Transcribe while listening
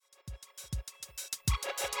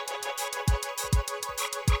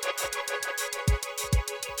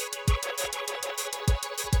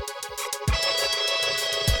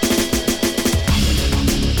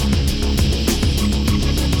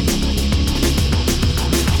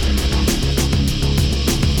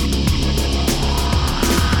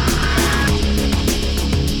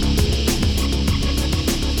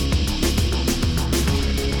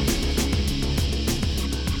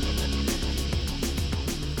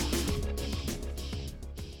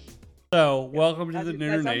So, welcome to the That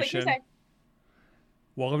Nooner sounds like you're Nation. saying.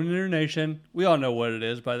 Welcome to Nooner Nation. We all know what it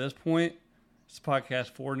is by this point. It's a podcast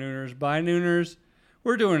for Nooners by Nooners.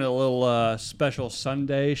 We're doing a little special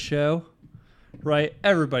Sunday show, right?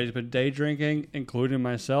 Everybody's been day drinking, including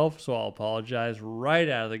myself, so I'll apologize right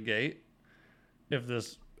out of the gate if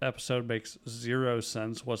this episode makes zero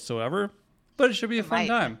sense whatsoever. But it should be a It fun might.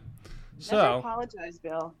 time. Never So, apologize,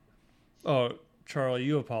 Bill. oh, Charlie,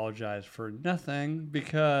 you apologize for nothing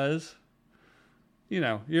because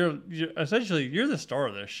you're essentially you're the star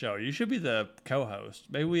of this show. You should be the co-host.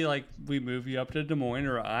 Maybe we move you up to Des Moines,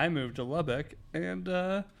 or I move to Lubbock, and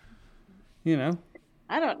you know,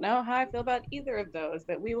 I don't know how I feel about either of those,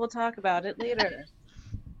 but we will talk about it later.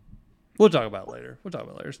 we'll talk about it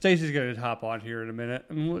later. Stacy's gonna hop on here in a minute,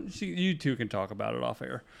 and you two can talk about it off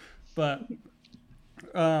air. But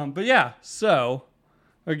yeah. So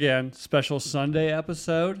again, special Sunday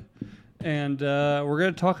episode. And we're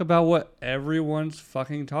going to talk about what everyone's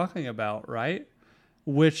fucking talking about, right?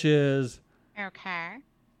 Which is Okay.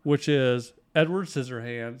 Edward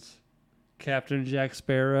Scissorhands, Captain Jack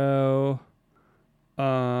Sparrow,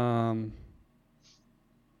 21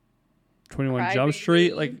 Jump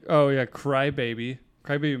Street, Crybaby.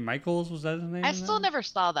 Crybaby Michaels, was that his name? I still never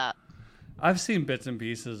saw that. I've seen bits and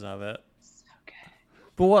pieces of it. So good.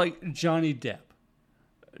 But like Johnny Depp.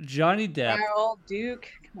 Carol Duke,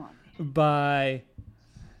 come on. By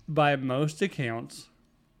most accounts,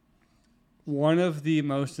 one of the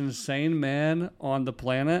most insane men on the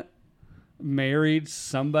planet married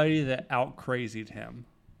somebody that out-crazied him.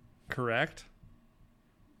 Correct?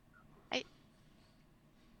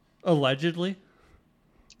 Allegedly?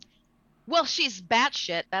 Well, she's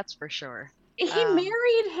batshit, that's for sure. He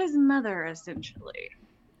married his mother, essentially.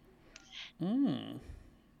 All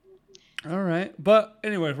right. But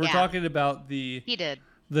anyways, we're Yeah. talking about the He did.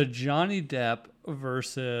 Johnny Depp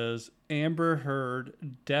versus Amber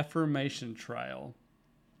Heard defamation trial.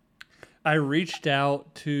 I reached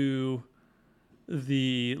out to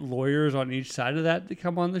the lawyers on each side of that to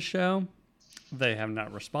come on the show. They have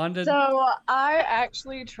not responded. So I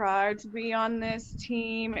actually tried to be on this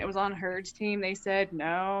team. It was on Heard's team. They said,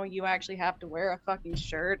 no, you actually have to wear a fucking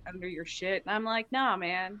shirt under your shit. And I'm like, nah,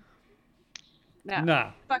 man. No.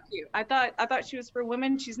 Nah. Fuck you. I thought she was for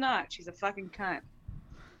women. She's not. She's a fucking cunt.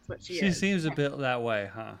 That's what she is. Seems a bit that way,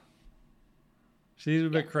 huh? She's a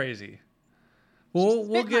bit crazy. She We'll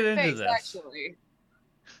spit get my into face, this. Actually,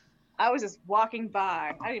 I was just walking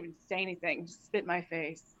by. I didn't even say anything. Just spit my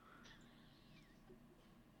face.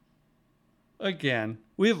 Again,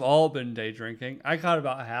 we've all been day drinking. I caught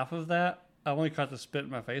about half of that. I only caught the spit in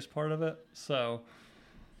my face part of it. So,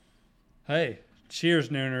 hey, cheers,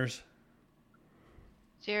 Nooners.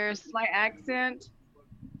 Cheers. My accent.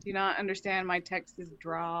 Do you not understand my Texas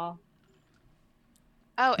drawl?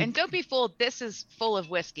 Oh, and don't be fooled. This is full of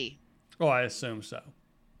whiskey. Oh, I assume so.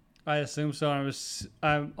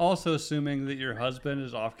 I'm also assuming that your husband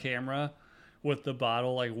is off camera with the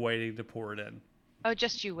bottle, like waiting to pour it in. Oh,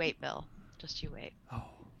 just you wait, Bill. Just you wait. Oh,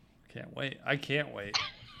 can't wait. I can't wait.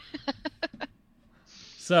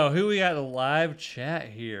 So, who we got in the live chat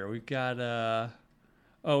here? We got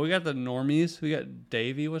we got the normies. We got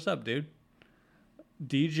Davey. What's up, dude?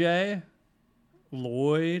 DJ,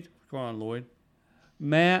 Lloyd. Come on, Lloyd.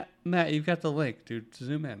 Matt, you've got the link, dude.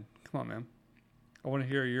 Zoom in. Come on, man. I want to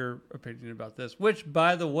hear your opinion about this. Which,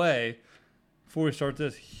 by the way, before we start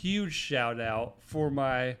this, huge shout out for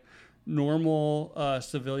my normal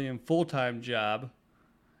civilian full-time job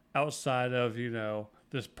outside of,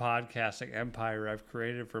 this podcasting empire I've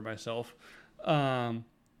created for myself. Had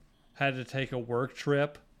to take a work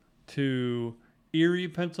trip to Erie,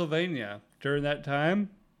 Pennsylvania. During that time,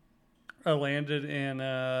 I landed in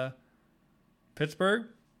Pittsburgh.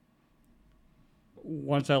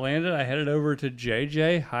 Once I landed, I headed over to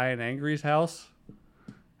JJ, High and Angry's house.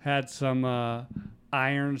 Had some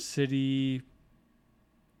Iron City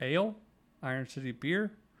ale, Iron City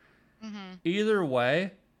beer. Mm-hmm. Either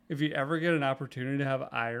way, if you ever get an opportunity to have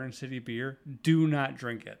Iron City beer, do not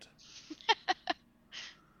drink it.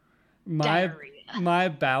 My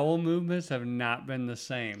bowel movements have not been the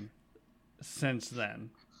same since then.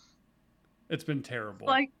 It's been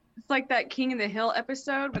terrible. It's like that King of the Hill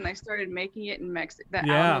episode when they started making it in Mexico.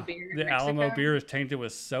 Yeah, Alamo beer in the Mexico. Alamo beer is tainted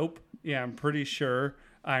with soap. Yeah, I'm pretty sure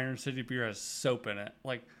Iron City beer has soap in it.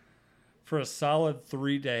 Like, for a solid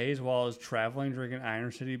 3 days while I was traveling drinking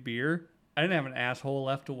Iron City beer, I didn't have an asshole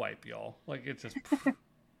left to wipe, y'all. Like, it's just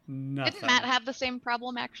nothing. Didn't Matt have the same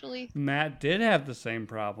problem, actually? Matt did have the same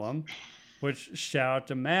problem, which, shout out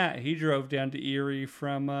to Matt. He drove down to Erie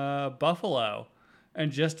from Buffalo,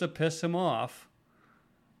 and just to piss him off,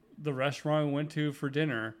 the restaurant we went to for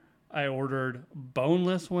dinner, I ordered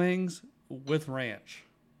boneless wings with ranch.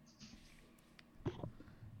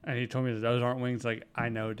 And he told me that those aren't wings. Like, I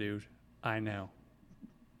know, dude. I know.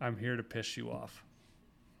 I'm here to piss you off.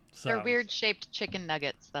 So, They're weird shaped chicken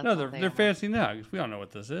nuggets. That's no, all they're they they're are. fancy nugs. We all know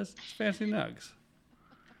what this is. It's fancy nugs.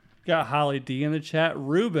 Got Holly D in the chat.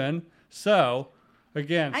 Ruben. So,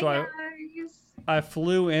 again, Hi, so guys. I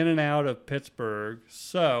flew in and out of Pittsburgh.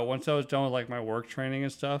 So once I was done with like my work training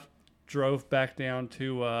and stuff, drove back down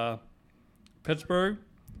to Pittsburgh.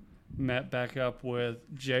 Met back up with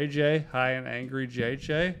JJ. Hi and angry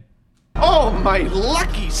JJ. Oh, my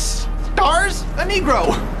lucky stars! A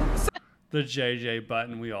Negro! The JJ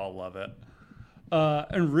button. We all love it.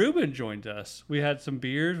 And Ruben joined us. We had some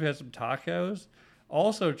beers. We had some tacos.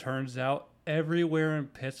 Also, turns out everywhere in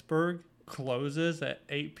Pittsburgh closes at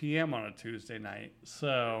 8 p.m. on a Tuesday night.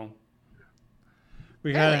 So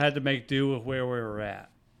we kind of had to make do with where we were at.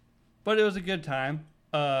 But it was a good time.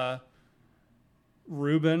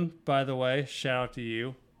 Ruben, by the way, shout out to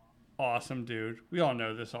you. Awesome dude. We all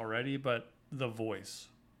know this already, but the voice.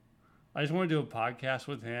 I just want to do a podcast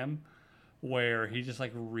with him where he just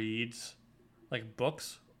like reads like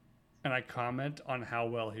books and I comment on how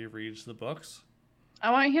well he reads the books. I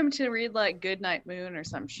want him to read like Goodnight Moon or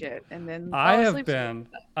some shit, and then I fall have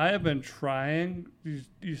asleep. been trying.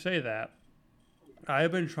 You say that. I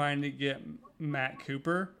have been trying to get Matt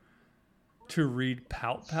Cooper to read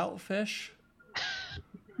Pout Pout Fish.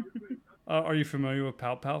 Are you familiar with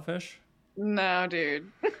Pout Pout Fish? No, dude.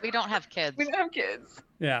 We don't have kids. We don't have kids.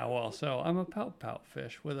 Yeah, well, so I'm a Pout Pout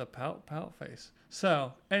Fish with a Pout Pout face.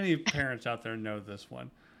 So any parents out there know this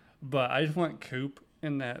one, but I just want Coop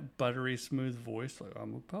in that buttery smooth voice, like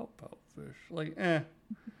I'm a Pout Pout Fish. Like,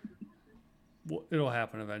 well, it'll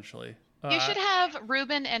happen eventually. You should have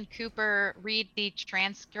Ruben and Cooper read the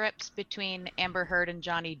transcripts between Amber Heard and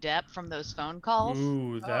Johnny Depp from those phone calls.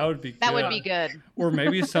 Ooh, that would be good. That would be good. Or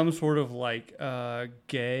maybe some sort of like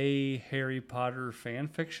gay Harry Potter fan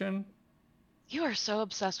fiction. You are so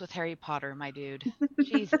obsessed with Harry Potter, my dude.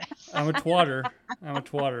 Jesus. I'm a twatter.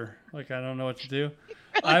 Like, I don't know what to do.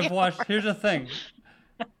 I've watched, here's the thing.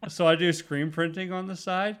 So I do screen printing on the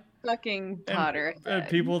side. Fucking Potter. And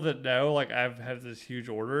people that know, like, I've had this huge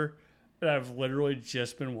order. And I've literally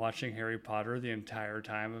just been watching Harry Potter the entire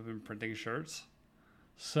time I've been printing shirts.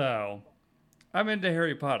 So, I'm into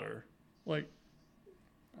Harry Potter. Like,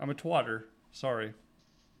 I'm a twatter. Sorry.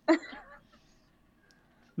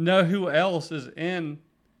 Know who else is in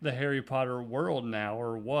the Harry Potter world now,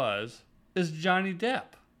 or was, is Johnny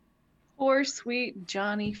Depp. Poor sweet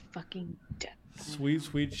Johnny fucking Depp. Sweet,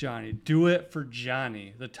 sweet Johnny. Do it for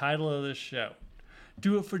Johnny. The title of this show.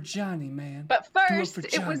 Do it for Johnny, man. But first, Do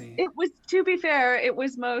it for it was Johnny. to be fair, it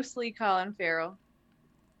was mostly Colin Farrell,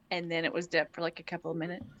 and then it was Depp for like a couple of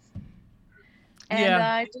minutes. And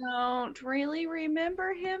Yeah. I don't really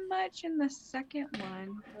remember him much in the second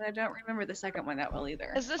one. And I don't remember the second one that well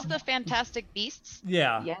either. Is this the Fantastic Beasts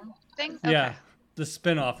Yeah. Yeah. thing? Yeah. Okay. The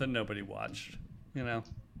spinoff that nobody watched, you know?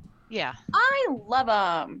 Yeah. I love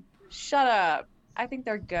them. Shut up. I think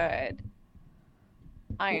they're good.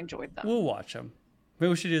 I enjoyed them. We'll watch them. Maybe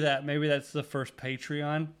we should do that. Maybe that's the first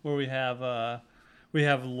Patreon where we have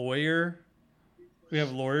lawyer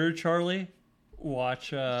Charlie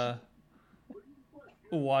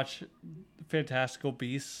watch Fantastical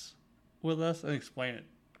Beasts with us and explain it,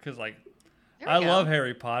 because like There we I go. love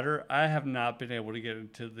Harry Potter. I have not been able to get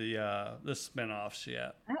into the spin-offs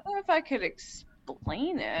yet. I don't know if I could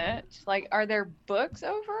explain it. Like, are there books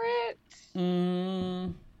over it? I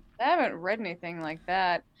haven't read anything like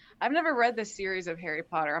that. I've never read the series of Harry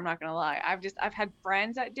Potter. I'm not gonna lie. I've had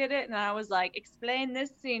friends that did it, and I was like, explain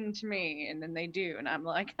this scene to me, and then they do, and I'm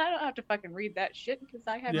like, I don't have to fucking read that shit because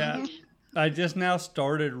I haven't. Yeah. read it. I just now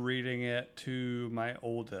started reading it to my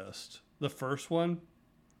oldest, the first one,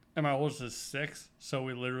 and my oldest is 6, so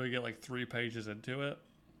we literally get like 3 pages into it.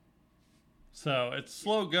 So it's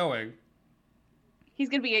slow going. He's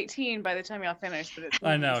gonna be 18 by the time y'all finish. But it's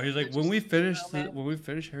I know. He's like, when we finish man. when we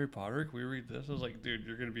finish Harry Potter, can we read this? I was like, dude,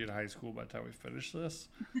 you're gonna be in high school by the time we finish this.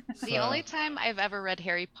 The So- only time I've ever read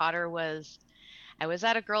Harry Potter was I was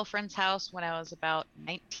at a girlfriend's house when I was about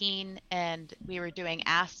 19 and we were doing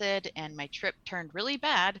acid and my trip turned really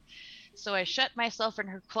bad. So I shut myself in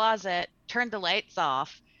her closet, turned the lights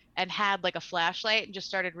off, and had like a flashlight and just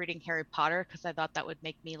started reading Harry Potter because I thought that would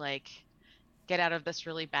make me like get out of this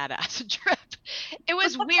really bad acid trip. It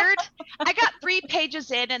was weird. I got 3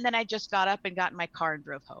 pages in and then I just got up and got in my car and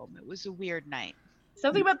drove home. It was a weird night.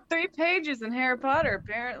 Something about 3 pages in Harry Potter,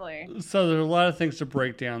 apparently. So there's a lot of things to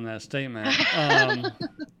break down that statement.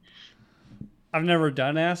 I've never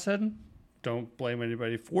done acid, don't blame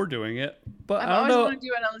anybody for doing it. But I've I don't always know. wanted to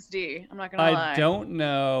do an LSD. I'm not gonna lie. I don't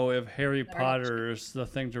know if Harry Never Potter's the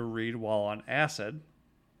thing to read while on acid.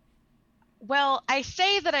 Well, I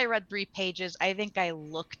say that I read 3 pages. I think I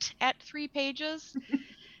looked at 3 pages.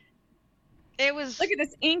 It was Look at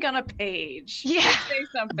this ink on a page. Yeah. Say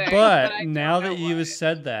something. But I now don't that know you've what.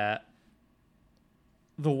 said that,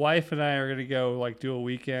 the wife and I are gonna go like do a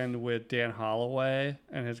weekend with Dan Holloway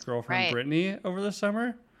and his girlfriend Right. Brittany over the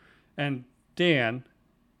summer, and Dan,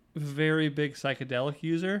 very big psychedelic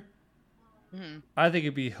user. Mhm. I think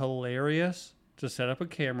it'd be hilarious to set up a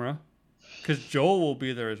camera, because Joel will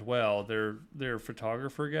be there as well. Their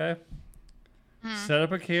photographer guy. Mhm. Set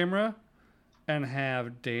up a camera, and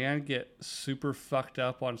have Dan get super fucked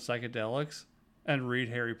up on psychedelics and read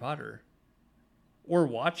Harry Potter, or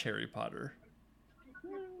watch Harry Potter.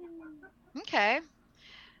 Okay.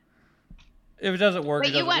 If it doesn't work,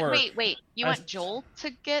 it Wait, doesn't work. wait. You I want s- Joel to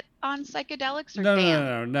get on psychedelics or No, no, Dan?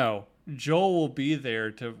 no, no, no. Joel will be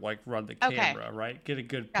there to like run the Okay. camera, right? Get a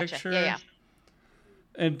good Gotcha. picture. Yeah.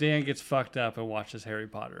 And Dan gets fucked up and watches Harry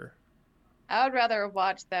Potter. I would rather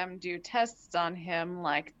watch them do tests on him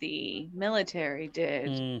like the military did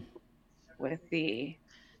Mm, with the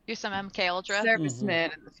Do some MK Ultra.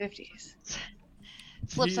 servicemen in the 50s.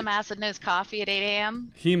 Slip He- some acid in his coffee at 8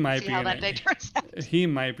 a.m. he might See be how an that day turns out. he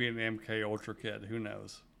might be an MK Ultra kid. Who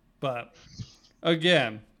knows? But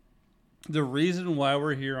again, the reason why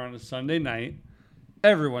we're here on a Sunday night,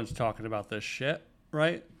 everyone's talking about this shit,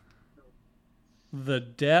 right? The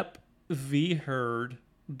Depp v. Heard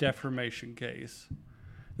defamation case.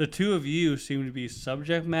 The two of you seem to be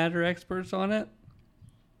subject matter experts on it.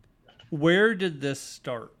 Where did this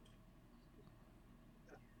start?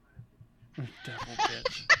 Devil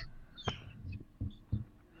bitch.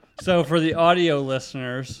 So for the audio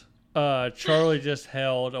listeners, Charlie just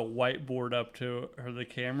held a whiteboard up to the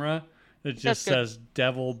camera that just That's good. says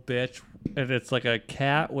 "devil bitch," and it's like a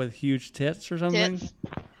cat with huge tits or something. Tits.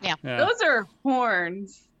 Yeah. Those are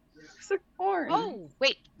horns. Those are horns. Oh,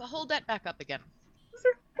 wait. But hold that back up again. Those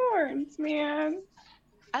are horns, man.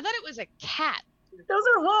 I thought it was a cat. Those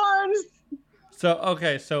are horns. So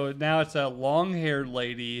okay, so now it's a long-haired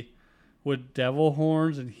lady with devil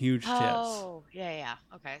horns and huge tits. Oh, yeah.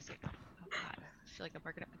 Okay, I see. Oh, God. I feel like I'm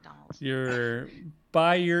working at McDonald's.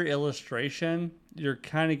 By your illustration, you're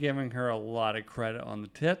kind of giving her a lot of credit on the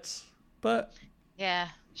tits, but Yeah.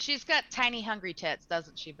 She's got tiny, hungry tits,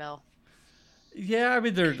 doesn't she, Bill? yeah, I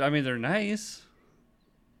mean they're nice.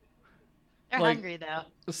 They're Like- hungry, though.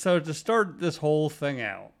 So to start this whole thing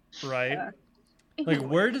out, right? Like,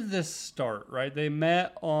 where did this start, right? They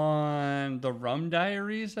met on the Rum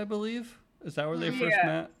Diaries, I believe. Is that where they first Yeah.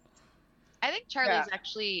 met? I think Charlie's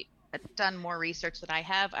actually done more research than I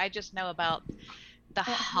have. I just know about the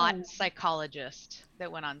hot psychologist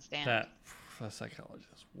that went on stand. That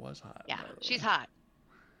psychologist was hot. Yeah, by the she's way. hot.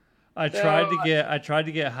 I tried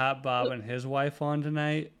to get Hot Bob and his wife on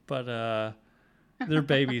tonight, but they're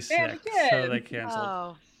baby They had a sick, so kid. they canceled.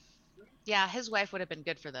 Oh. Yeah, his wife would have been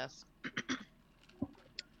good for this.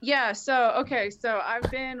 Yeah, so I've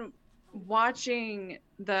been watching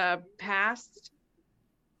the past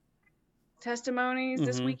testimonies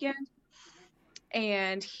this Mhm. weekend,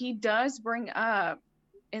 and he does bring up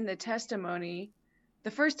in the testimony the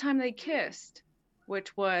first time they kissed,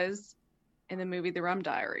 which was in the movie The Rum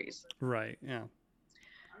Diaries. Right, yeah.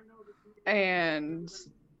 And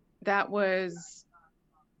that was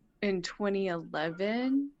in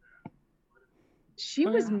 2011. She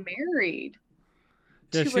Oh, was yeah. married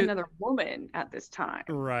Yeah, to she- another woman at this time.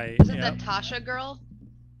 Right, Is it yeah. the Tasha girl?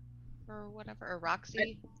 Or whatever, or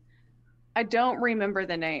Roxy? I don't remember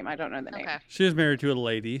the name. I don't know the name. Okay. She was married to a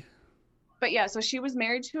lady. But yeah, so she was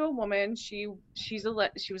married to a woman. She was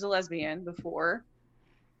a lesbian before,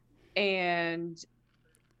 and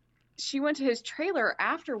she went to his trailer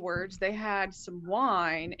afterwards. They had some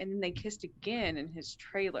wine, and then they kissed again in his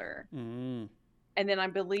trailer. Mm. And then I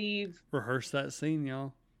believe, Rehearse that scene,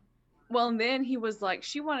 y'all. well, and then he was like,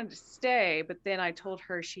 she wanted to stay, but then I told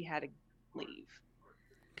her she had to leave.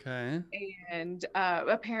 Okay. And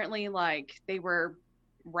apparently, like, they were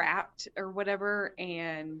wrapped or whatever,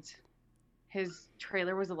 and his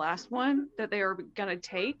trailer was the last one that they were gonna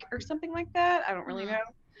take or something like that. I don't really know.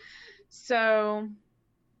 So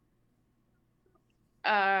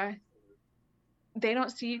they don't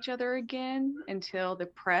see each other again until the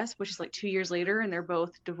press, which is like 2 years later, and they're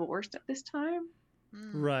both divorced at this time.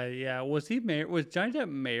 Mm. Right, yeah. Was he married? Was Johnny Depp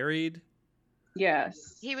married?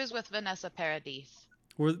 Yes. He was with Vanessa Paradis.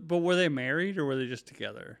 But were they married or were they just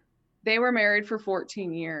together? They were married for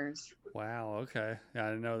 14 years. Wow. Okay. Yeah, I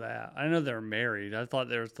didn't know that. I didn't know they were married. I thought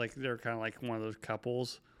they were kind of like one of those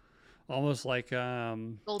couples Almost like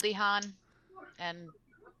Goldie Hawn and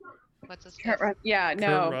what's his Kurt name? Yeah,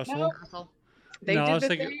 no, Russell? no, Russell. they No, did the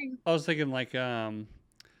thing. I was thinking like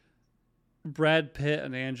Brad Pitt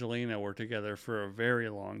and Angelina were together for a very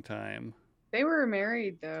long time. They were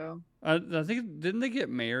married though. I think didn't they get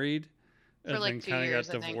married For like 2 kinda years,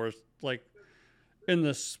 got I think. divorced like in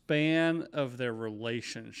the span of their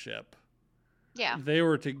relationship. Yeah. They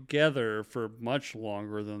were together for much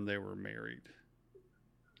longer than they were married.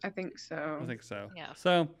 I think so. I think so. Yeah.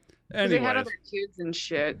 So 'Cause they had anyways, other kids and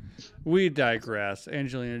shit. we digress.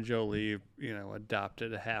 Angelina Jolie,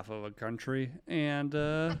 adopted half of a country, and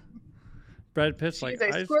Brad Pitt's She's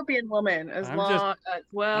like, a scorpion woman as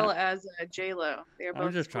well as J Lo.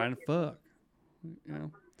 I'm just trying to fuck.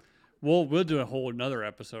 We'll do a whole another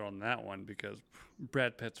episode on that one because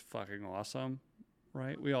Brad Pitt's fucking awesome,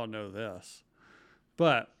 right? We all know this.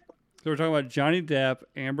 But so we're talking about Johnny Depp,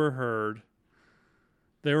 Amber Heard.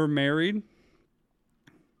 They were married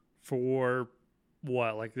for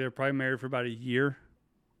what? Like they were probably married for about a year.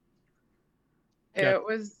 It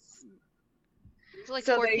was like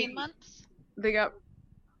So 14 months. they got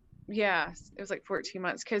it was like 14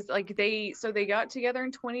 months because like they got together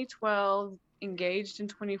in 2012, engaged in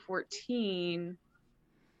 2014,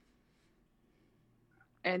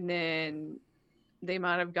 and then they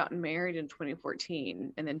might have gotten married in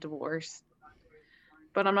 2014 and then divorced.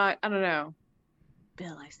 But I don't know.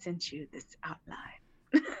 Bill, I sent you this outline.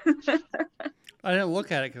 I didn't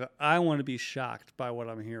look at it because I want to be shocked by what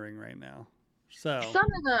I'm hearing right now. So Son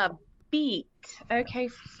of a beat. Okay,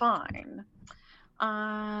 fine.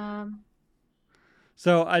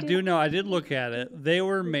 So I do know, I did look at it. They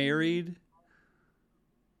were married.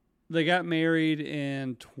 They got married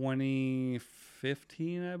in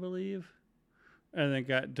 2015, I believe, and then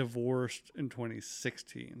got divorced in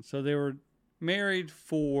 2016. So they were married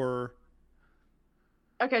for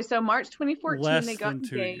Okay, so March 2014 less they got than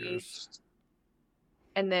 2 engaged. years.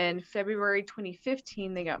 And then February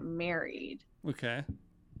 2015 they got married. Okay.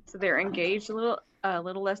 So they're engaged a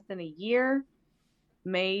little less than a year.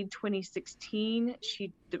 May 2016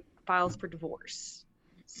 she files for divorce.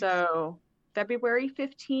 So February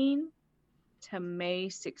 15 to May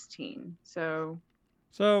 16. So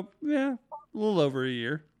yeah, a little over a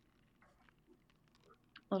year.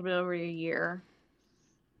 a little bit over a year.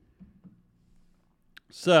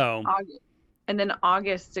 So And then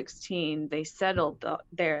August 16 they settled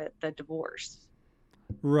the divorce.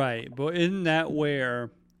 right, but isn't that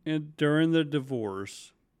where during the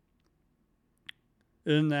divorce?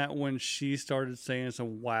 Isn't that when she started saying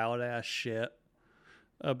some wild ass shit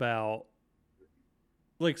about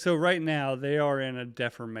so right now they are in a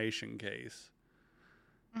defamation case.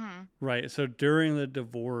 Mm-hmm. Right. So during the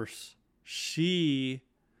divorce, she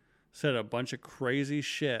said a bunch of crazy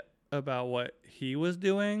shit about what he was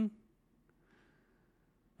doing,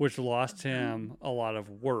 which lost him a lot of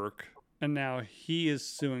work. And now he is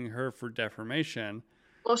suing her for defamation.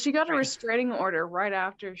 Well, she got a restraining order right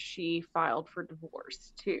after she filed for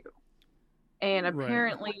divorce, too. And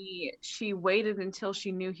apparently she waited until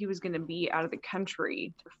she knew he was going to be out of the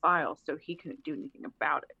country to file, so he couldn't do anything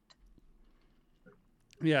about it.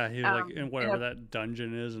 Yeah, he's like in whatever that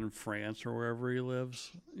dungeon is in France or wherever he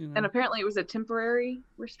lives. And apparently it was a temporary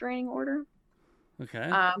restraining order. Okay.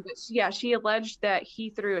 But yeah, she alleged that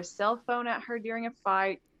he threw a cell phone at her during a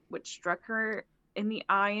fight, which struck her in the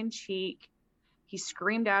eye and cheek. He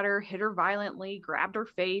screamed at her, hit her violently, grabbed her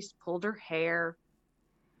face, pulled her hair.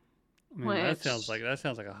 I mean, that sounds like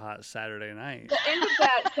a hot Saturday night. The end of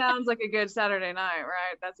that sounds like a good Saturday night,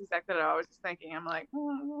 right? That's exactly what I was just thinking. I'm like,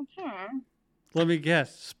 okay. Let me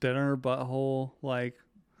guess. Spit on her butthole,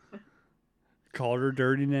 called her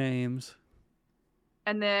dirty names.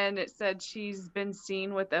 And then it said she's been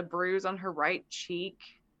seen with a bruise on her right cheek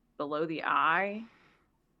below the eye.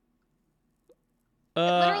 It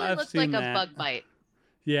literally I've looks seen like that. a bug bite.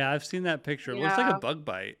 Yeah, I've seen that picture. It looks like Yeah. a bug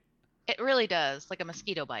bite. It really does, like a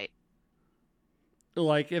mosquito bite.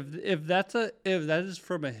 Like if that is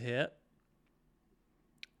from a hit,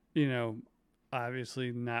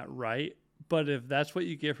 obviously not right. But if that's what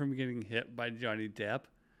you get from getting hit by Johnny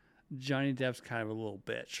Depp's kind of a little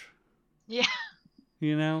bitch. Yeah.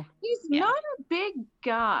 He's not a big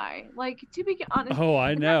guy. Like, to be honest. Oh,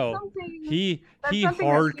 I know. He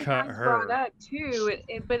hard cut her. Brought up too,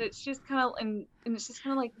 but it's just kind of and it's just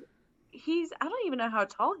kind of like I don't even know how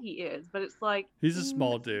tall he is, but it's like he's a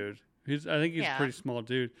small dude. I think he's a pretty small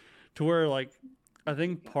dude. To where I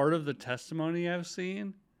think part of the testimony I've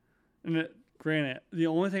seen, and granted, the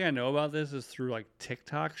only thing I know about this is through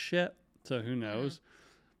TikTok shit. So who knows?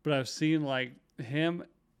 But I've seen him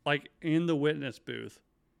in the witness booth,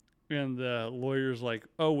 And the lawyer's like,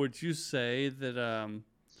 "Oh, would you say that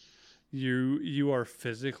you are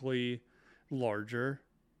physically larger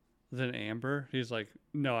than Amber?" He's like,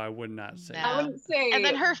 "No, I would not say No. I that." wouldn't say. And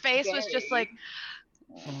then her face was just very. like,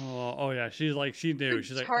 Oh yeah. She's like, she knew.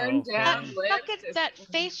 She's like, Turned "Oh, down fine." lip. look at just- that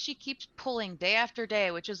face she keeps pulling day after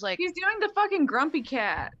day, which is like, He's doing the fucking grumpy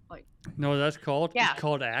cat. Like, No, that's called. Yeah, It's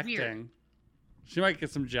called weird. acting. She might get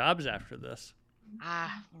some jobs after this. I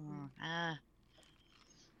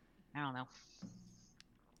don't know.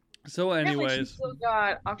 So, apparently she anyways, still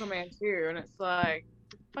got Aquaman 2, and it's like,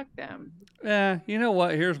 fuck them. you know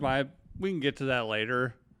what? We can get to that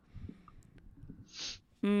later.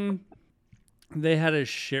 They had a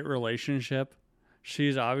shit relationship.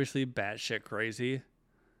 She's obviously batshit crazy.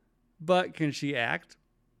 But can she act?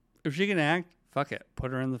 If she can act, fuck it.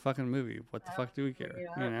 Put her in the fucking movie. What the fuck do we care?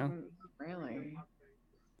 Yeah, You know? really.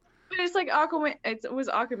 But it's like Aquaman. It was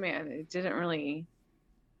Aquaman. It didn't really,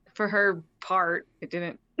 for her part, it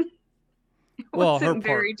didn't. It Well, her wasn't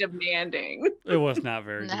very demanding. It was not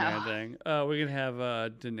very No. demanding. We can have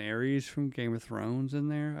Daenerys from Game of Thrones in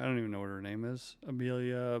there. I don't even know what her name is.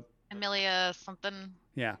 Amelia. Amelia something.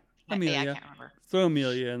 Yeah. Yeah, I Amelia. can't remember. Throw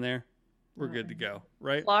Amelia in there. We're good to go,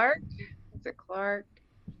 right? Clark? Is it Clark?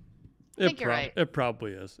 I think you're right. It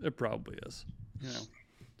probably is. It probably is. You know.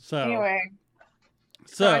 So Anyway,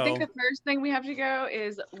 so I think the first thing we have to go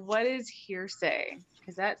is what is hearsay?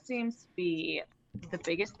 Because that seems to be the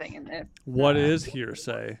biggest thing in this. what is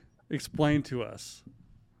hearsay? Explain to us.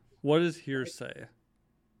 What is hearsay?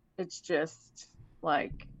 It's just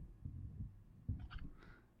like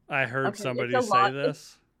I heard Okay, somebody it's a say lot-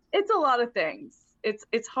 this. it's a lot of things.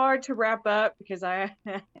 It's hard to wrap up because I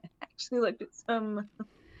actually looked at some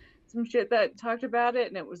shit that talked about it,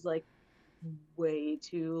 and it was like way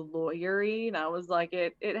too lawyery, and I was like,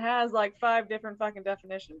 it has like 5 different fucking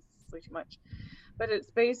definitions. It's way too much. But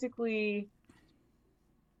it's basically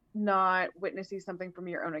not witnessing something from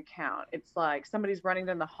your own account. It's like somebody's running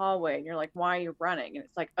down the hallway and you're like, why are you running? And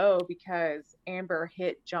it's like, oh, because Amber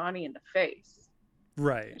hit Johnny in the face.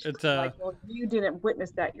 Right. It's It's like, well, you didn't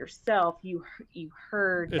witness that yourself. You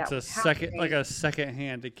heard that a was second, like happening. a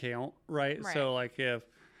second-hand account, right? Right. So, like, if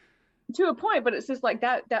To a point, but it's just like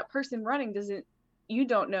that person running doesn't. You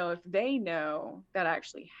don't know if they know that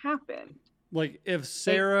actually happened. if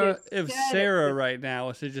Sarah, just said it. right now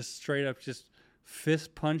was to just straight up just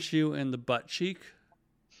fist punch you in the butt cheek,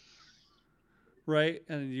 right,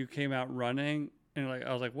 and you came out running, and like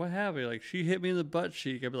I was like, what happened? Like she hit me in the butt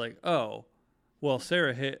cheek. I'd be like, oh, well,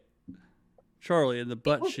 Sarah hit Charlie in the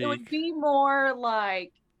butt It would cheek. be more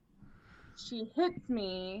like she hits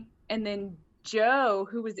me, and then Joe,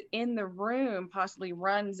 who was in the room, possibly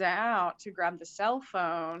runs out to grab the cell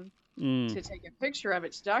phone Mm. to take a picture of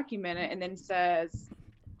it to document it, and then says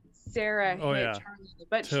Sarah Oh, hit yeah. Charlie in the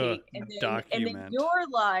butt To cheek, and then document. you're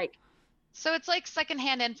like, So it's like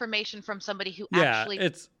secondhand information from somebody who Yeah, actually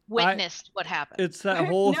witnessed what happened. it's that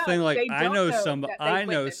whole No, thing. Like they I don't know that they I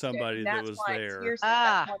know witnessed it, somebody and that that's was why it's there. hearsay.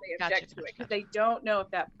 Ah, That's why they gotcha, object to it gotcha. because they don't know if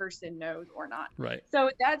that person knows or not. Right. So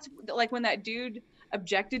that's like when that dude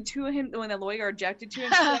objected to him, when the lawyer objected to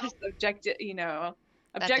himself, objection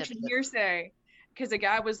did it. hearsay, because the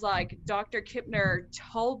guy was like, Dr. Kipner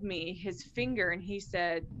told me his finger, and he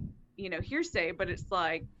said, hearsay, but it's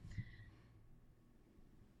like,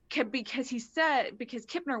 because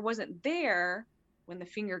Kipner wasn't there when the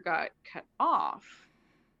finger got cut off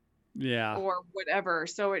Yeah. or whatever.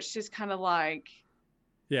 So it's just kind of like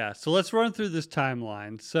Yeah. So let's run through this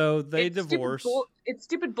timeline. So they it's divorce. It's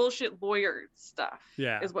stupid bullshit lawyer stuff.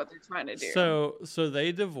 Yeah. Is what they're trying to do. So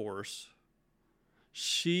they divorce.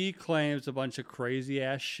 She claims a bunch of crazy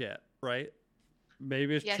ass shit, right?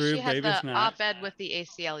 Maybe it's yeah, true, she had maybe it's the not. op-ed with the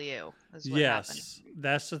ACLU. Is what Yes, happened.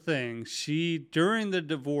 that's the thing. She during the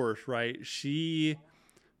divorce, right? She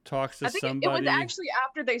talks to I think somebody. it was actually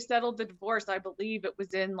after they settled the divorce. I believe it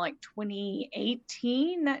was in like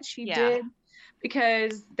 2018 that she Yeah. did,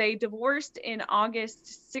 because they divorced in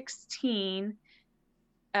August 16.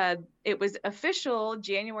 It was official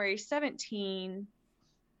January 17.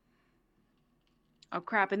 Oh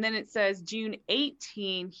crap! And then it says June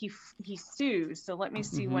 18. He sues. So let me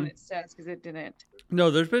see when it says, because it didn't. No,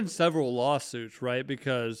 there's been several lawsuits, right?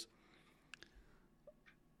 Because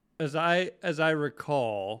as I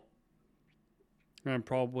recall, and I'm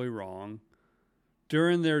probably wrong,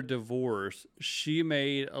 during their divorce, she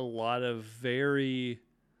made a lot of very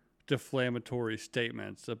defamatory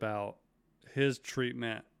statements about his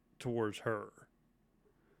treatment towards her,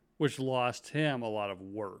 which lost him a lot of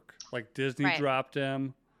work. Like Disney Right. dropped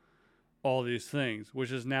him, all these things, which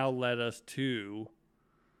has now led us to,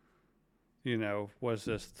 was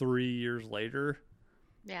this 3 years later?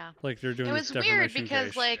 Yeah. Like they're doing It this was weird defamation because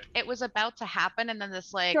case. like it was about to happen and then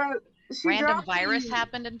this like She random dropped virus the-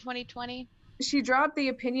 happened in 2020. She dropped the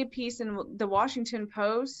opinion piece in the Washington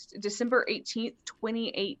Post December 18th,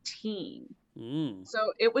 2018.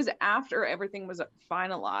 So it was after everything was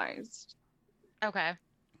finalized. Okay.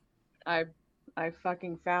 I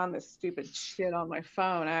fucking found this stupid shit on my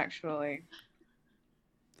phone, actually.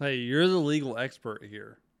 Hey, you're the legal expert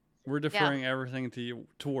here. We're deferring everything to you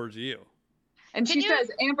towards you. And Can she you-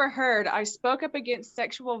 says, Amber Heard, I spoke up against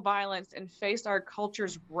sexual violence and faced our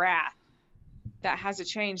culture's wrath. That has to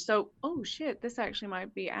change. So, oh shit, this actually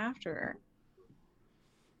might be after.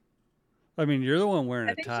 I mean, you're the one wearing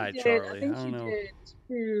I a think tie, she did. Charlie. I think don't she know. did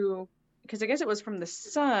too, because I guess it was from the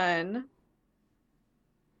Sun.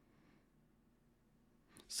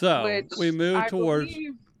 So Which we move I towards.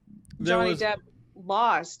 believe There Johnny was Depp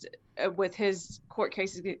lost with his court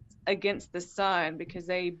cases against the Sun because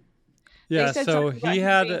they yeah. said So something about he him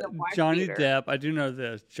had being a wife Johnny beater. Depp. I do know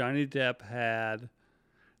this. Johnny Depp had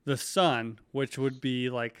the Sun, which would be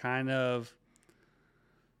like kind of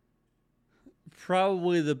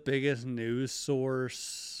probably the biggest news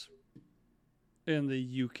source in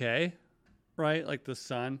the UK, right? Like the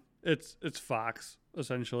Sun. It's Fox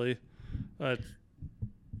essentially. It's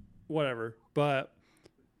whatever. But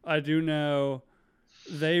I do know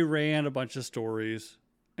they ran a bunch of stories,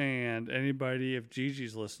 and anybody, if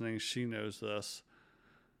Gigi's listening, she knows this.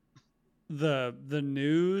 The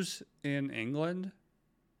news in England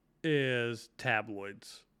is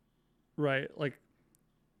tabloids, right? Like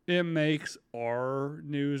it makes our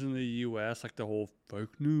news in the US, like the whole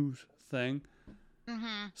fake news thing,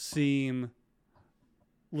 seem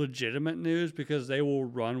legitimate news because they will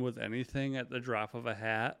run with anything at the drop of a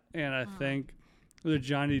hat. And I think the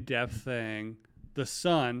Johnny Depp thing, the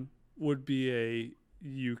Sun would be a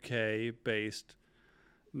UK based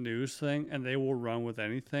news thing, and they will run with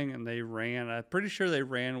anything. And they ran, I'm pretty sure they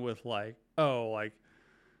ran with like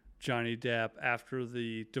Johnny Depp after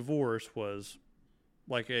the divorce was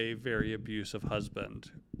like a very abusive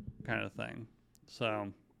husband kind of thing.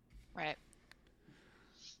 So Right.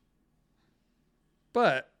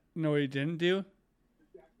 but you know what he didn't do?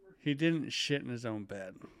 He didn't shit in his own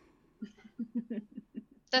bed.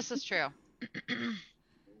 This is true.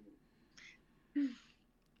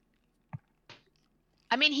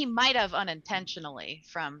 I mean, he might have unintentionally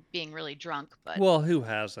from being really drunk, but Well, who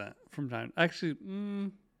hasn't from time? Actually,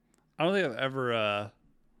 I don't think I've ever. I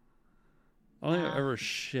don't think I've ever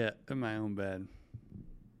shit in my own bed.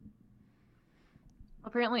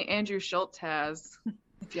 Apparently, Andrew Schultz has.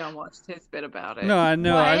 If y'all watched his bit about it. No, I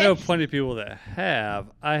know What? plenty of people that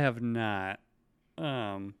have. I have not.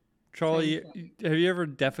 Charlie, Same have you ever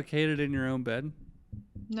defecated in your own bed?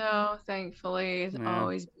 No, thankfully, it's Yeah.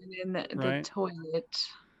 always been in the Right. toilet.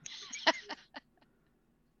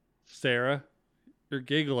 Sarah, you're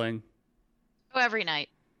giggling oh, every night.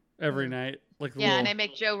 every night, like Yeah, and I little,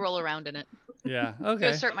 make Joe roll around in it yeah. to Okay,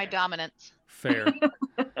 assert my dominance. fair.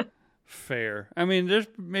 Fair. I mean, there's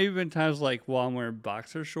maybe been times like while I'm wearing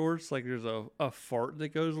boxer shorts, like there's a fart that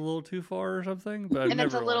goes a little too far or something. But I've And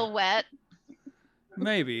it's a never, little like, wet.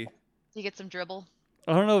 maybe. You get some dribble.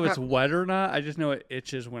 I don't know if it's wet or not. I just know it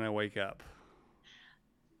itches when I wake up.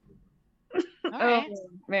 All right. Oh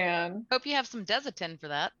man. Hope you have some Desitin for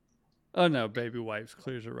that. Oh no, baby wipes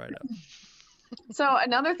clears it right up. So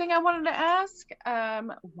another thing I wanted to ask,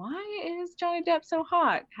 why is Johnny Depp so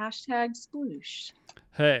hot? Hashtag sploosh.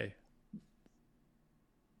 Hey,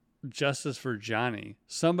 justice for Johnny.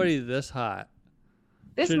 Somebody this hot.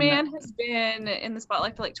 This Shouldn't man has been in the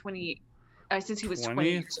spotlight for like 20, since he was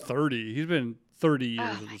 20. 30. He's been 30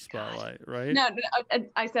 years Oh in my the spotlight, right? No,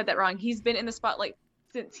 I said that wrong. He's been in the spotlight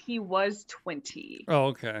since he was 20. Oh,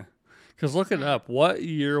 okay. Because look it up. What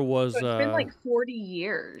year was? So it's been like 40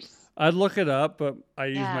 years. I'd look it up, but I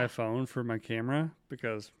use Yeah. my phone for my camera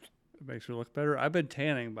because it makes me look better. I've been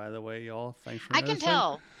tanning, by the way, y'all. Thanks for I can noticing.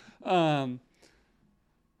 tell.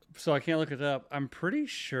 So I can't look it up. I'm pretty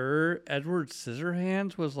sure Edward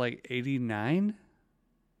Scissorhands was like 89.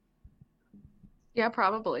 Yeah,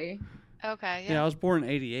 probably. Okay, Yeah, I was born in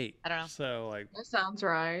 88. I don't know. So like, That sounds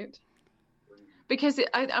right. Because it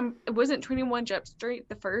wasn't 21 Jump Street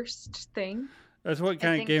the first thing, that's what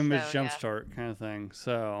kind of think gave him his so, jump yeah. start kind of thing.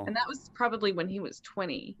 So, and that was probably when he was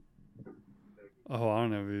 20. oh, I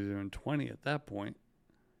don't know if he was even 20 at that point.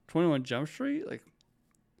 21 Jump Street? Like,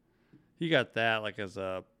 he got that like as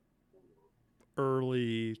a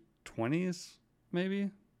early 20s,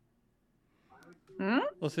 maybe? Hmm?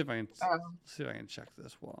 Let's see if I can check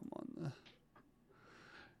this while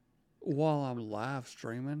I'm live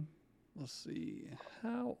streaming. Let's see.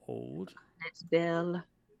 How old? It's Bill.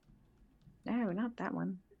 No, not that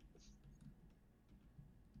one.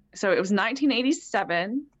 So it was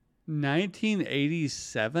 1987.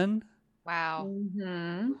 1987? Wow.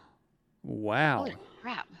 Mm-hmm. Wow. Holy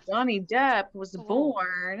crap. Johnny Depp was So old.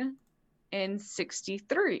 born in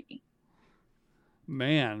 63.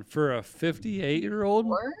 Man, for a 58-year-old?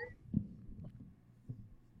 Or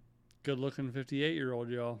Good looking 58-year-old,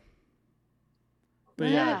 y'all. But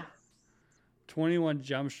Yeah. yeah, 21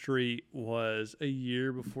 Jump Street was a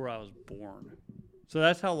year before I was born. So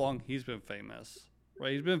that's how long he's been famous.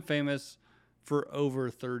 Right? He's been famous for over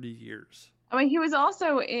 30 years. I mean, he was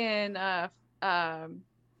also in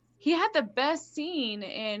he had the best scene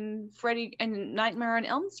in Freddy and Nightmare on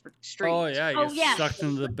Elm Street. Oh, yeah. He Oh, gets yes. sucked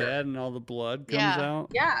into the bed and all the blood comes Yeah.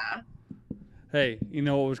 out. Yeah. Hey, you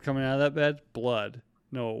know what was coming out of that bed? Blood.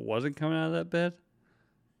 No, it wasn't coming out of that bed?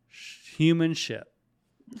 Human shit.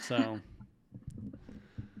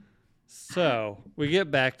 So we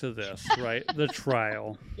get back to this, right? The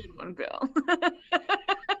trial. Good one, Bill.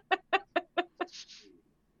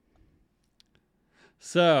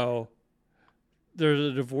 So there's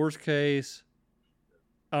a divorce case.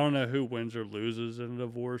 I don't know who wins or loses in a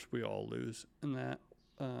divorce. We all lose in that.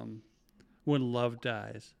 When love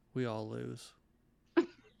dies, we all lose.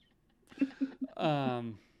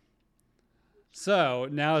 So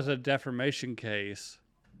now it's a defamation case,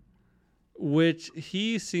 which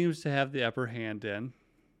he seems to have the upper hand in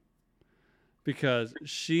because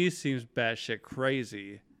she seems batshit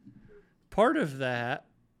crazy. Part of that.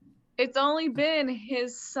 It's only been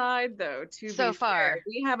his side, though, So be far. fair.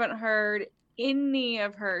 We haven't heard any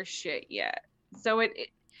of her shit yet. So it's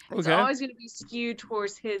Okay. always going to be skewed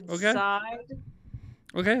towards his Okay. side.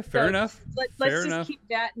 Okay, fair So enough. Let's Fair just enough. keep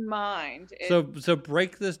that in mind. So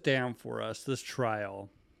break this down for us, this trial.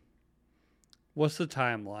 What's the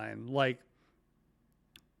timeline? Like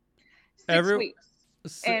 6 weeks.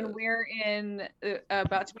 s- And we're in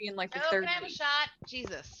about to be in like the Oh, third can I have a week. shot?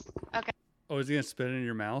 Jesus. Okay. Oh, is he gonna spit it in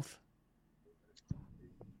your mouth?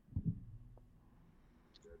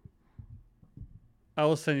 I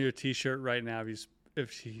will send you a T-shirt right now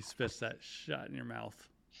if he spits that shot in your mouth.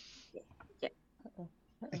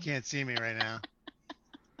 I can't see me right now.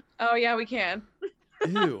 Oh yeah, we can.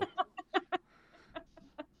 Ew.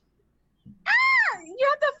 You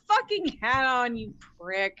had the fucking hat on, you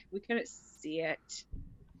prick. We couldn't see it.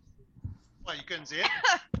 What, you couldn't see it?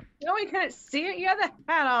 No, we couldn't see it. You had the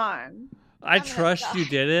hat on. I gonna trust you die.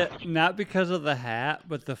 did it, not because of the hat,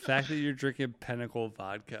 but the fact that you're drinking Pinnacle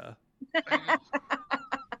vodka.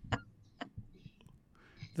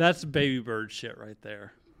 That's baby bird shit right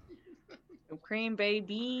there. Cream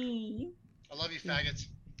baby. I love you, faggots.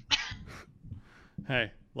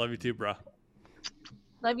 Hey, love you too, bro.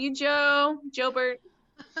 Love you, Joe. Joebert.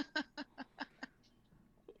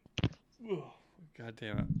 God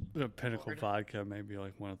damn it. The Pinnacle vodka made me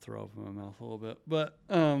like want to throw up in my mouth a little bit. But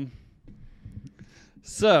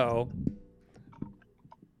so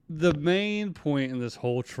the main point in this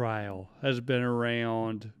whole trial has been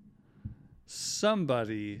around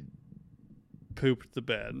somebody pooped the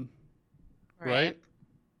bed. Right?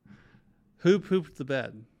 Who pooped the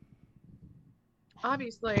bed?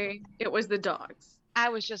 Obviously, it was the dogs. I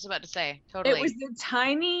was just about to say, totally. It was the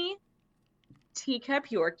tiny teacup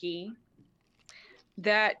Yorkie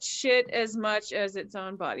that shit as much as its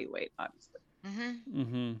own body weight, obviously. Mm-hmm.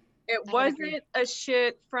 Mm-hmm. It I would wasn't agree. a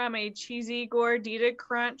shit from a cheesy gordita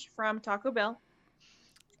crunch from Taco Bell.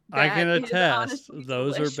 I can That is attest honestly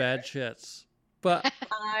those delicious. are bad shits. But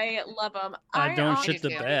I love them. I don't honestly- shit the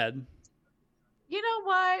do too. bed. You know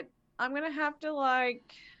what? I'm gonna have to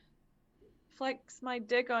like flex my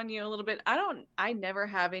dick on you a little bit. I never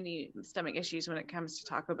have any stomach issues when it comes to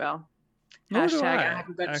Taco Bell. Nor do Hashtag I I, have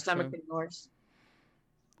a better stomach actually. than yours.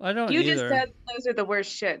 I don't You either. just said those are the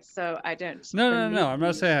worst shit, so I don't. No. I'm not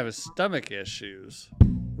believe saying I you. have stomach issues,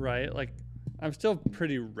 right? Like, I'm still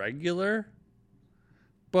pretty regular.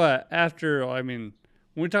 But after, I mean,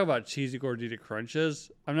 when we talk about cheesy gordita crunches,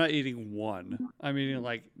 I'm not eating one. I'm eating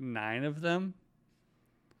like 9 of them.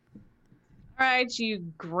 All right,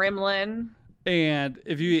 you gremlin. And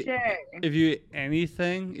if you eat, Okay. if you eat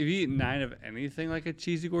anything, if you eat 9 of anything like a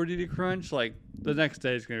cheesy gordita crunch, like the next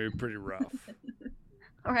day is gonna be pretty rough.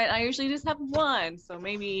 All right, I usually just have one, so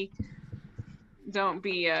maybe don't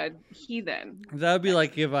be a heathen. That would be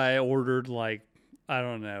like if I ordered like, I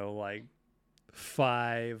don't know, like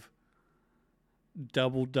 5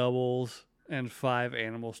 double doubles and 5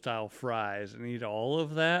 animal style fries and eat all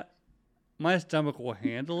of that. My stomach will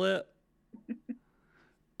handle it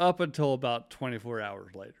up until about 24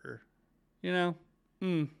 hours later. You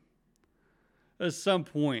know? At some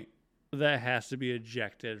point, that has to be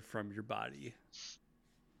ejected from your body.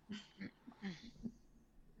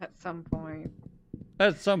 At some point.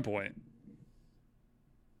 At some point.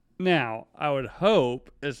 Now, I would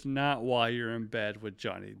hope it's not while you're in bed with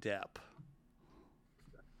Johnny Depp.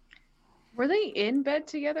 Were they in bed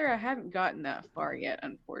together? I haven't gotten that far yet,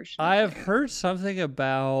 unfortunately. I've heard something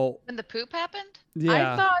about. When the poop happened?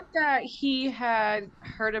 Yeah. I thought that he had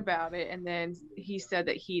heard about it, and then he said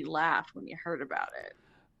that he laughed when he heard about it.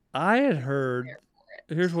 I had heard.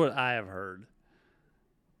 Here's what I have heard.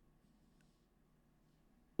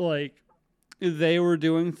 Like, they were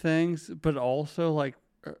doing things, but also, like,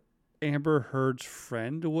 Amber Heard's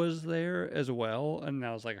friend was there as well, and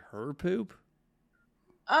that was, like, her poop.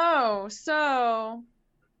 Oh, so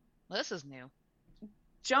Well, this is new.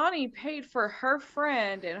 Johnny paid for her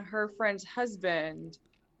friend and her friend's husband,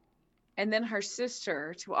 and then her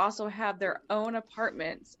sister to also have their own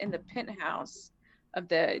apartments in the penthouse of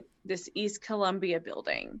this East Columbia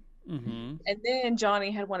building. Mm-hmm. And then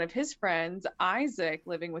Johnny had one of his friends, Isaac,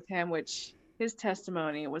 living with him, which his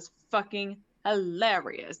testimony was fucking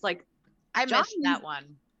hilarious. Like, I missed Johnny's- that one.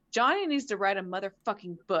 Johnny needs to write a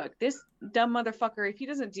motherfucking book. This dumb motherfucker, if he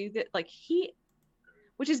doesn't do that, like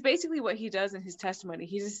which is basically what he does in his testimony.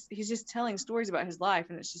 He's just telling stories about his life,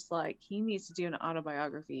 and it's just like he needs to do an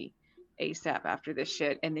autobiography ASAP after this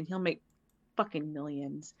shit, and then he'll make fucking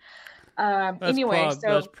millions. That's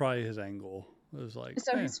probably his angle. It was like,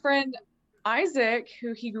 so hey. his friend Isaac,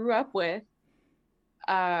 who he grew up with,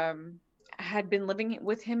 had been living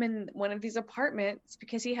with him in one of these apartments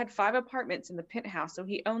because he had 5 apartments in the penthouse, so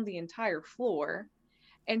he owned the entire floor.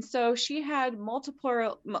 And so she had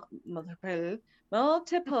multiple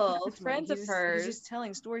friends of hers, just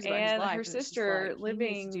telling stories about his life, and her sister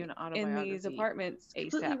living in these apartments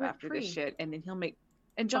ASAP after this shit, and then he'll make.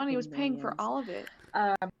 And Johnny was paying for all of it.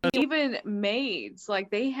 Even maids, like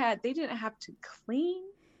they didn't have to clean.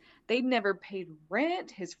 They never paid rent.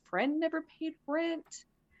 His friend never paid rent.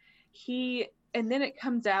 And then it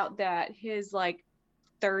comes out that his like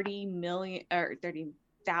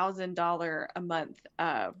 $30,000 a month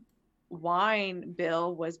wine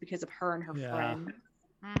bill was because of her and her friend.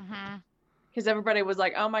 Mm-hmm. Because everybody was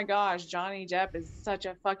like, oh my gosh, Johnny Depp is such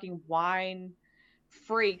a fucking wine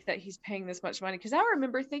freak that he's paying this much money. Because I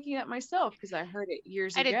remember thinking that myself because I heard it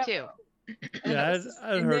years ago. I did too. Yeah,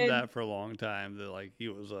 I'd heard that for a long time, that like he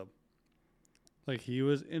was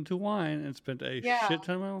into wine and spent a shit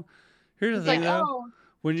ton of money. Here's the thing, though.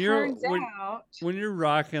 When you're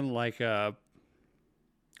rocking like I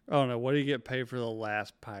don't know, what do you get paid for the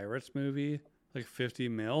last Pirates movie? Like 50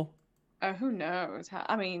 mil? Who knows?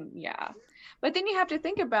 I mean, yeah. But then you have to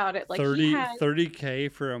think about it. Like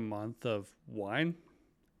 30K for a month of wine?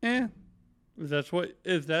 If that's what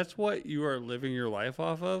you are living your life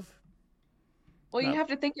off of? Well, you have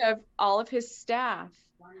to think of all of his staff,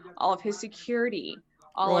 all of his security,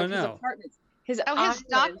 all of his apartments. His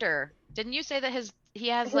doctor. Didn't you say that he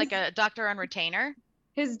has like a doctor on retainer?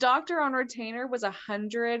 His doctor on retainer was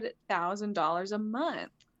 $100,000 a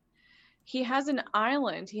month. He has an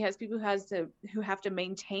island. He has people who have to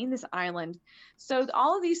maintain this island. So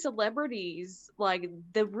all of these celebrities, like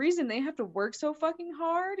the reason they have to work so fucking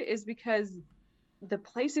hard is because the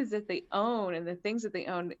places that they own and the things that they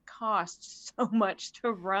own cost so much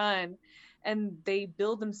to run, and they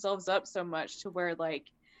build themselves up so much to where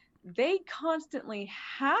like they constantly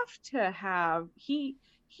have to have he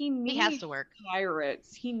has to work.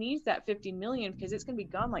 Pirates. He needs that 50 million because it's gonna be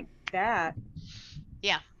gone like that.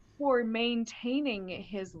 Yeah. For maintaining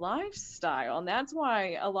his lifestyle. And that's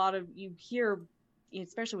why a lot of you hear,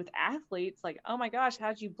 especially with athletes, like, oh my gosh,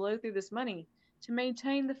 how'd you blow through this money? To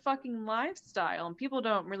maintain the fucking lifestyle. And people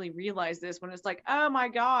don't really realize this when it's like, oh my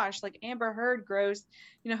gosh, like Amber Heard gross,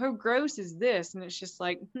 her gross is this. And it's just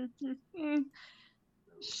like,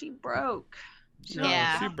 she broke. She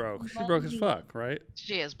broke. She broke as fuck, right?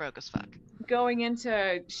 She is broke as fuck. Going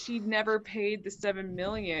into, she never paid the $7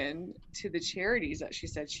 million to the charities that she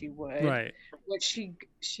said she would. Right. Which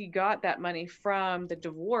she got that money from the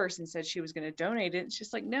divorce and said she was going to donate it. It's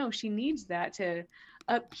just like, no, she needs that to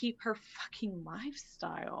upkeep her fucking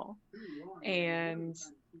lifestyle. And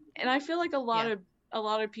I feel like a lot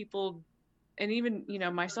of people, and even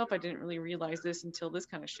myself, I didn't really realize this until this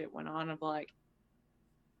kind of shit went on, of like,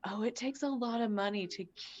 oh, it takes a lot of money to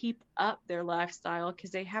keep up their lifestyle because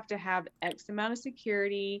they have to have X amount of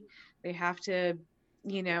security. They have to,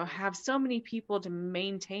 have so many people to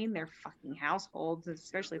maintain their fucking households,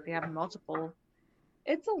 especially if they have multiple.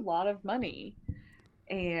 It's a lot of money.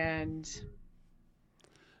 And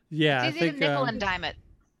yeah, it's easy to nickel and dime it.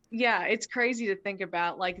 Yeah, it's crazy to think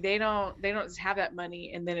about. Like they don't just have that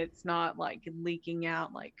money and then it's not like leaking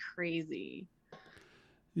out like crazy.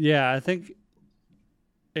 Yeah, I think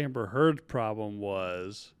Amber Heard's problem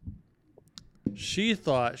was she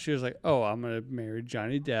thought, she was like, oh, I'm going to marry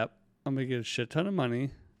Johnny Depp. I'm going to get a shit ton of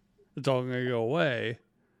money. It's all going to go away.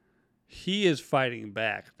 He is fighting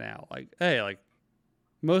back now. Like, hey, like,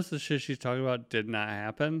 most of the shit she's talking about did not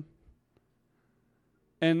happen.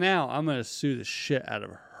 And now I'm going to sue the shit out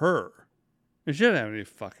of her. And she doesn't have any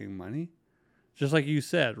fucking money. Just like you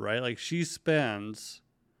said, right? Like, she spends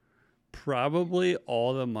probably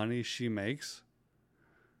all the money she makes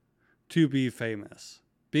to be famous.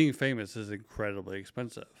 Being famous is incredibly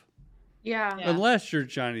expensive. Yeah. Yeah. Unless you're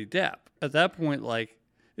Johnny Depp. At that point, like,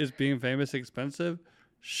 is being famous expensive?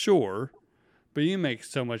 Sure. But you make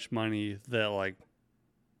so much money that, like,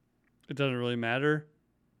 it doesn't really matter.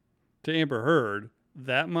 To Amber Heard,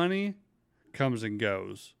 that money comes and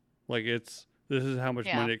goes. Like, this is how much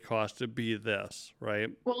Yeah. money it costs to be this, right?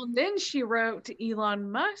 Well, then she wrote to Elon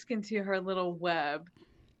Musk into her little web.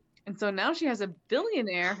 And so now she has a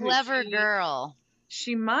billionaire who Clever girl.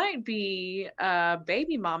 she might be a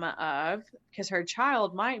baby mama of, because her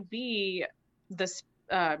child might be this,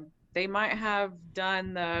 they might have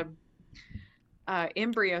done the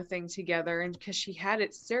embryo thing together, and because she had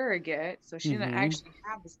it surrogate, so she didn't Mhm. actually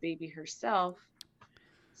have this baby herself.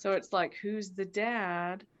 So it's like, who's the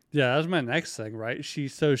dad? Yeah, that's my next thing, right?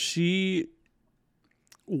 She,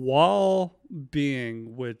 while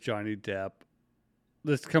being with Johnny Depp,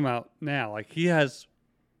 this come out now, like he has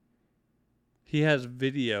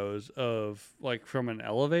videos of, like, from an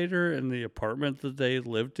elevator in the apartment that they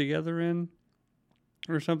lived together in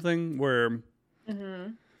or something, where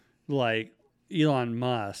Mm-hmm. like Elon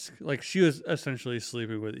Musk, like she was essentially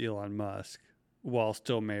sleeping with Elon Musk while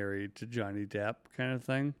still married to Johnny Depp, kind of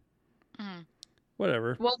thing. Mhm.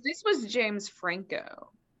 Whatever. Well, this was James Franco.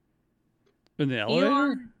 In the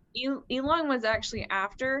elevator? Elon was actually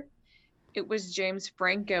after. It was James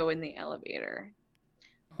Franco in the elevator.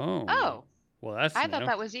 Oh. Oh, Well, that's I new. thought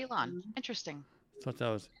that was Elon. Interesting. Thought that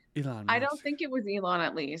was Elon Musk. I don't think it was Elon,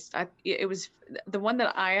 at least. It was the one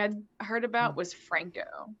that I had heard about was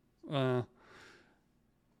Franco. Wow.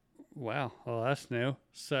 Well, that's new.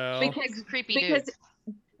 So Because Creepy because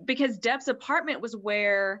dude. because Depp's apartment was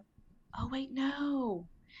where. Oh wait, no,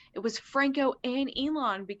 it was Franco and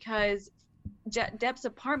Elon, because Depp's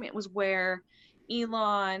apartment was where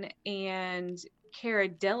Elon and Cara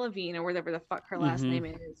Delevingne, or whatever the fuck her last Mhm. name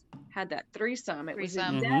is, had that threesome. It was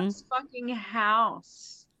Threesome. in Mhm. Depp's fucking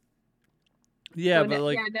house. yeah, So but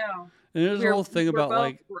like, yeah, no. and there's a We're- whole thing we're about both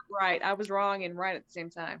like, right. I was wrong and right at the same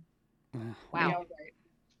time. Wow. Yeah, I was right.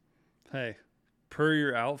 hey, per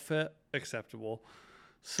your outfit, acceptable.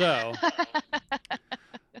 So,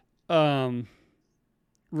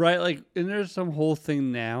 right, like, and there's some whole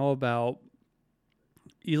thing now about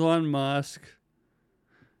Elon Musk,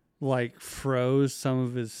 like, froze some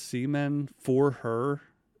of his semen for her.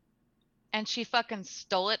 And she fucking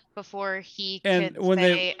stole it before he And could when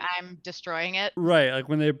say, they- I'm destroying it. Right, like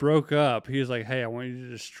when they broke up, he was like, "Hey, I want you to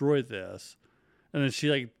destroy this," and then she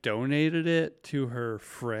like donated it to her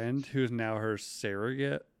friend, who's now her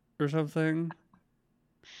surrogate or something.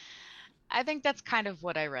 I think that's kind of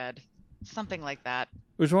what I read. Something like that.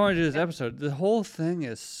 Which wanted to do this episode. The whole thing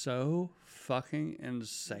is so fucking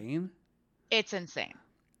insane. It's insane.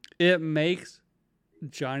 It makes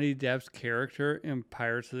Johnny Depp's character in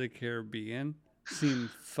Pirates of the Caribbean seem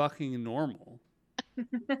fucking normal,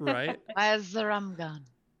 right? Where's the rum gun?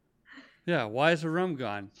 Yeah. Why is the rum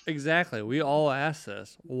gone? Exactly. We all ask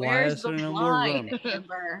this. Why Where's is the there no more rum? wine,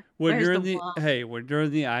 Amber? When Where's you're in the the wine? when you're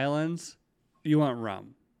in the islands, you want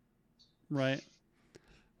rum, right?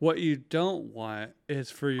 What you don't want is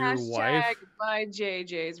for your Hashtag wife. buy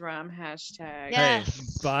JJ's rum. Hashtag. Yeah. Hey,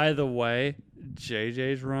 Yes. by the way,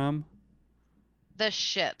 JJ's rum, The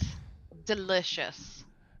shit. Delicious.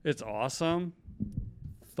 it's awesome.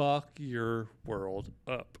 Fuck your world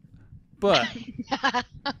up. But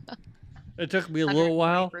it took me a little 120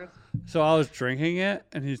 while. proof. So I was drinking it,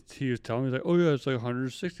 and he was telling me, like, oh, yeah, it's like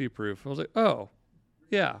 160 proof. I was like, oh,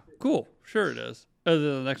 yeah, cool. Sure it is. And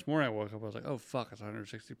then the next morning I woke up, I was like, oh, fuck, it's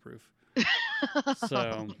 160 proof.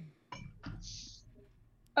 So,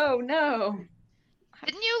 Oh no.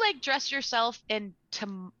 Didn't you like dress yourself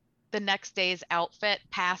into the next day's outfit,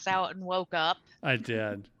 pass out, and woke up I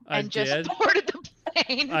did. I and just did. boarded the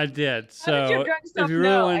plane? I did. How did So, your drunk if self you really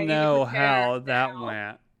know? I want to need to know prepare how that now.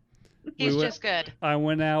 went, He's went- just good. I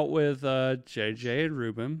went out with JJ and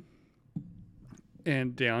Ruben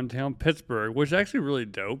in downtown Pittsburgh, which is actually really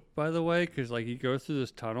dope, by the way, because like you go through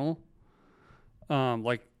this tunnel,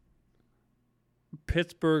 like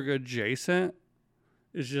Pittsburgh adjacent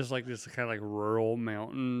is just like this kind of like rural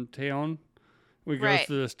mountain town. We go Right.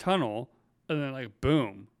 through this tunnel, and then like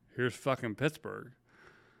boom, here's fucking Pittsburgh.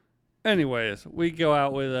 anyways, we go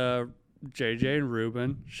out with JJ and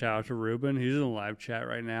Ruben. Shout out to Ruben. He's in the live chat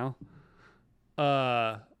right now.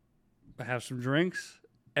 Have some drinks.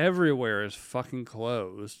 Everywhere is fucking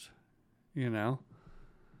closed, you know?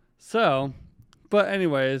 So, but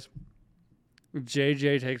anyways,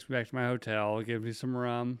 JJ takes me back to my hotel, gives me some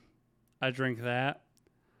rum. I drink that.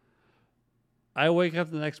 I wake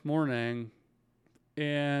up the next morning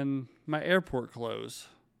and my airport clothes.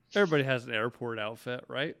 Everybody has an airport outfit,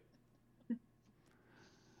 right?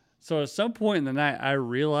 So at some point in the night, I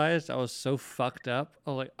realized I was so fucked up.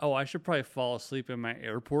 I was like, oh, I should probably fall asleep in my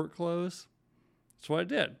airport clothes. That's what I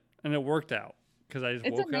did. And it worked out because I just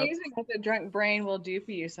It's woke up. amazing what the drunk brain will do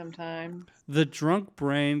for you sometimes. The drunk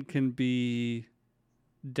brain can be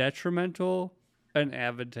detrimental and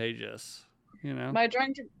advantageous, you know? My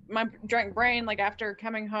drunk brain, like after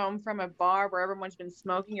coming home from a bar where everyone's been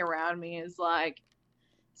smoking around me, is like,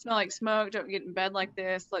 smell like smoke, don't get in bed like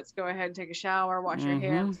this, let's go ahead and take a shower, wash your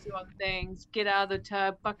hair, let's do other things, get out of the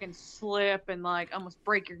tub, fucking slip and like almost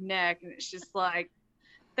break your neck. And it's just like,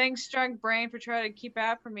 thanks drunk brain for trying to keep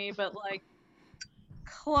out for me, but like,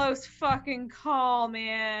 close fucking call,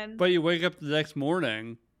 man. But you wake up the next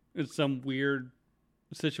morning in some weird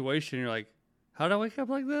situation. You're like, how did I wake up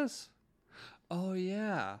like this? Oh,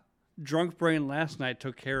 yeah. Drunk brain last night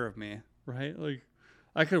took care of me, right? Like,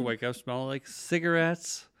 I could wake up smelling like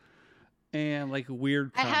cigarettes and like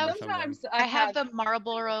weird cum or something. Sometimes I have the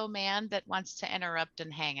Marlboro man that wants to interrupt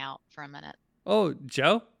and hang out for a minute. Oh,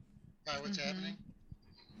 Joe? What's happening?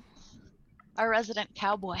 Our resident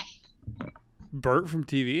cowboy. Bert from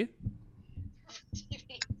TV? No.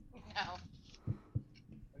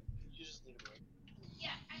 You just need a break. Yeah,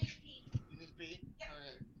 I need. You need to pee?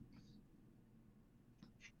 Okay.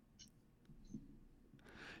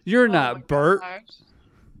 You're Oh not my Bert.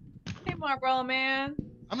 gosh. Hey, Marlboro man.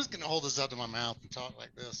 I'm just gonna hold this up to my mouth and talk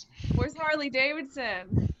like this. Where's Harley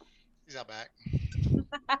Davidson? He's out back.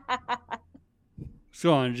 What's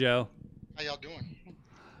going on, Joe? How y'all doing?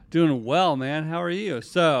 Doing well, man. How are you?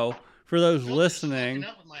 So, for those Fucking listening,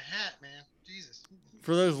 up with my hat, man. Jesus.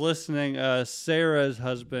 for those listening, Sarah's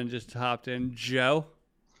husband just hopped in. Joe,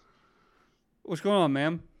 what's going on,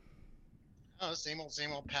 man? Oh, same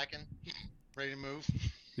old packing. Ready to move.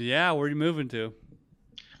 Yeah, where are you moving to?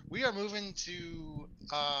 We are moving to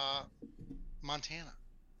Montana.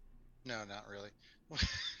 No, not really.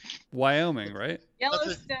 Wyoming, right?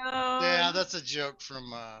 Yellowstone. Yeah, that's a joke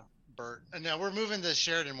from Bert. No, we're moving to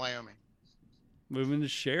Sheridan, Wyoming. Moving to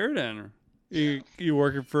Sheridan. You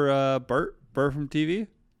working for Bert from TV?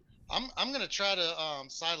 I'm gonna try to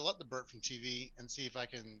sidle up to Bert from TV and see if I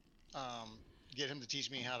can get him to teach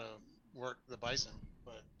me how to work the bison.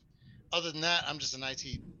 But other than that, I'm just an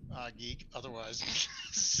IT geek. Otherwise,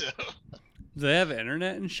 so Do they have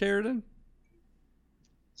internet in Sheridan?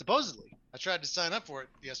 supposedly, I tried to sign up for it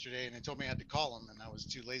yesterday, and they told me I had to call them, and I was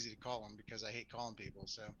too lazy to call them because I hate calling people.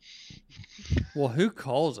 So Well, who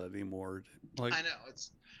calls anymore? Like, I know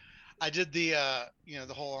I did the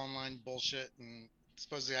the whole online bullshit, and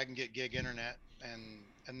supposedly I can get gig internet, and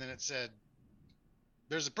then it said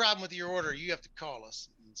there's a problem with your order. You have to call us.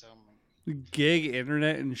 And so I'm like, gig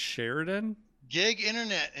internet in Sheridan? gig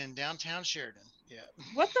internet in downtown Sheridan. Yeah.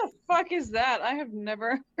 What the fuck is that? I have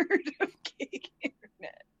never heard of gig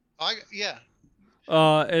internet. Yeah.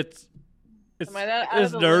 It's Am I that out of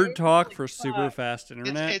it's the nerd loop? talk Like, for super fuck. fast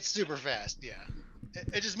internet. It's super fast. Yeah.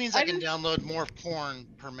 It just means I can download more porn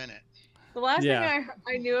per minute. The last Yeah. thing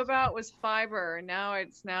I knew about was fiber, and now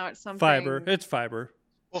it's something. Fiber. It's fiber.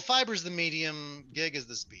 Well, fiber's the medium, gig is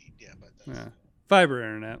the speed. Yeah, but that's, Yeah. Fiber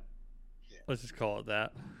internet. Yeah. Let's just call it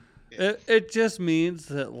that. Yeah. It just means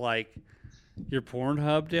that like your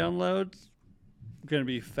Pornhub downloads gonna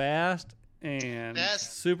be fast and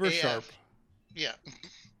Fast super AF. sharp. Yeah.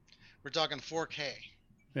 We're talking 4K.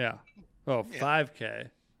 Yeah. Oh, Yeah. 5K.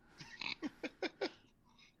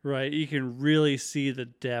 Right. You can really see the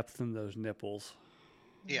depth in those nipples.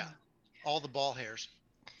 Yeah. All the ball hairs.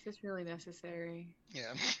 Is this really necessary?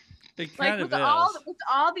 Yeah. It Like kind with of is.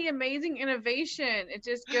 all the amazing innovation, it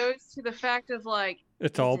just goes to the fact of like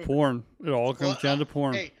It's all porn. It all comes Well, down to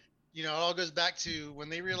porn. Hey, it all goes back to when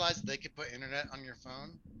they realized that they could put internet on your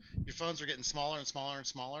phone. Your phones were getting smaller and smaller and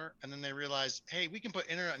smaller, and then they realized, hey, we can put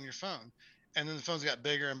internet on your phone. And then the phones got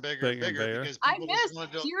bigger and bigger and Bigger and bigger bigger. because I people just missed.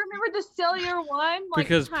 wanted Do to. you remember the cellular one? Like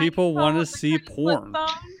Because the tiny people wanna phone, the see tiny flip porn. phone?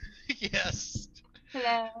 Yes.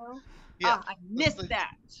 Hello. Yeah. I missed like-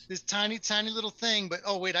 that. This tiny little thing, but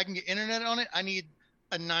oh wait, I can get internet on it. I need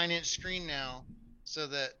a 9-inch screen now, so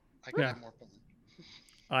that I can Yeah. have more porn.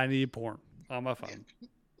 I need porn on my phone.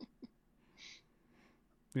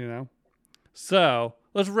 You know? So,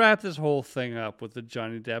 let's wrap this whole thing up with the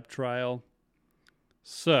Johnny Depp trial.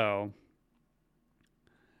 So,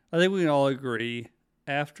 I think we can all agree,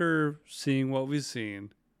 after seeing what we've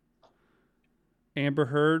seen, Amber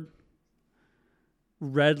Heard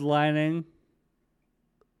redlining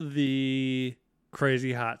the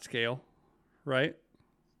crazy hot scale, right?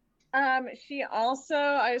 She also,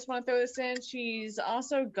 I just want to throw this in, she's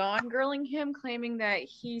also gone girling him, claiming that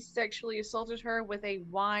he sexually assaulted her with a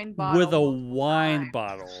wine bottle. With a wine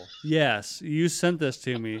bottle. Yes, you sent this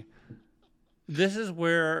to me. This is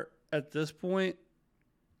where, at this point,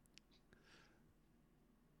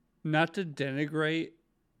 not to denigrate,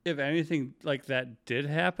 if anything like that did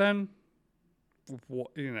happen,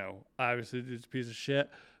 you know, obviously it's a piece of shit,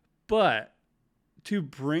 but to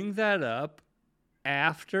bring that up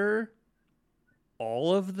after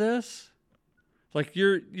all of this, like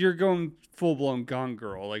you're going full blown Gone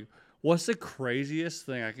Girl. Like, what's the craziest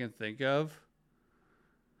thing I can think of?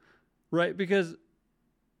 Right? Because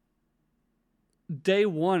day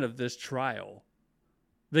one of this trial,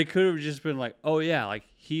 they could have just been like, oh yeah, like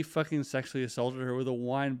he fucking sexually assaulted her with a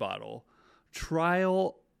wine bottle.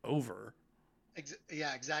 Trial over.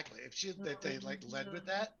 Yeah, exactly. If they like led with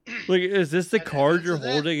that. Like, is this the Had card evidence you're of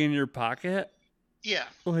that? holding in your pocket? Yeah.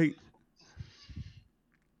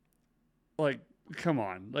 Like, come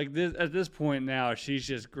on. Like, this, at this point now, she's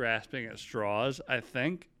just grasping at straws, I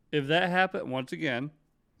think. If that happened, once again,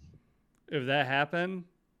 if that happened,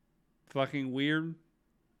 fucking weird.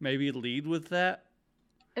 Maybe lead with that.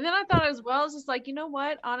 And then I thought as well, it's just like, you know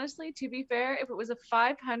what? Honestly, to be fair, if it was a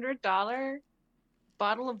 $500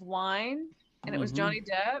 bottle of wine and it was Mhm. Johnny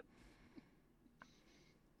Depp,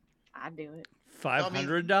 I'd do it.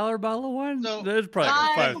 $500 bottle of wine? So- There's probably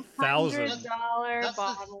like $5,000. $500 That's the-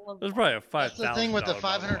 bottle of There's probably a $5,000. That's the thing with the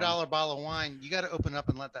bottle of wine. $500 bottle of wine. You got to open up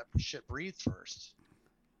and let that shit breathe first.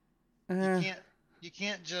 Eh, You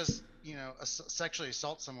can't just sexually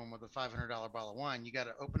assault someone with a $500 bottle of wine. You got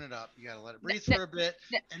to open it up. You got to let it breathe for a bit.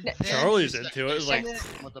 And then Charlie's you into it. It's like,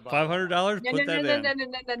 assault with the bottle of wine. $500? No, Put no, that no, in. no, no,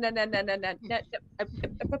 no, no, no, no, no, no,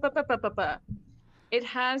 no. It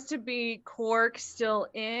has to be cork still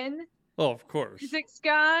in. Oh, of course. Physics,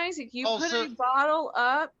 guys, if you put Also- a bottle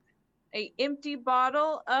up, a empty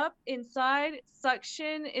bottle up inside,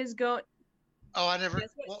 suction is going. Oh, I never.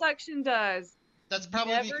 That's what Well, suction does. that's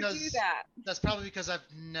probably Never because do that. that's probably because I've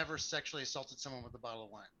never sexually assaulted someone with a bottle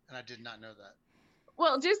of wine, and I did not know that.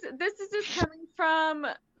 Well, this is just coming from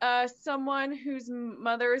someone whose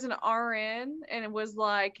mother is an RN, and it was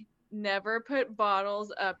like, never put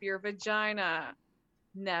bottles up your vagina.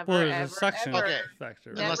 Never, Well, there's ever, a suction ever. Okay. factor.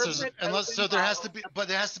 Never Unless put there has to open be, bottles but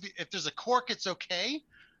there has to be. If there's a cork, it's okay.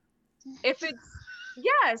 If it's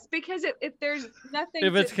yes, because if there's nothing.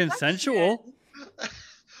 If to it's consensual. suction-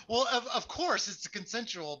 Well, of course it's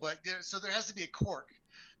consensual, but so there has to be a cork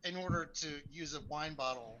in order to use a wine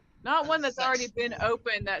bottle. not as one a that's sex already been tool.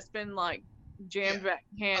 open, that's been like jammed back,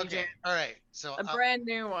 hand Okay, jammed. all right. So A brand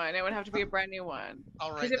new one. It would have to be a brand new one. I'll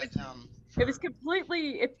 'cause write if that it's- down. If it's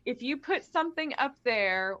completely, if you put something up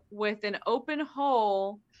there with an open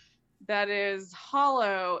hole that is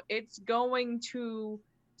hollow, it's going to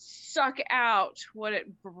suck out what it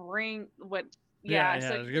Yeah, so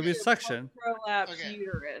there's you gonna be get a suction. prolapse Okay.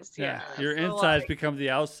 uterus. Yeah, Yeah. your So, insides like, become the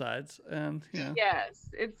outsides, and you know, yes,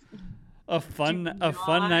 it's a fun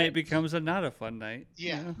not- night becomes a not a fun night. you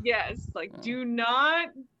Yeah. know? yes. Like, Oh. do not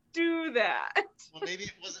do that. Well, maybe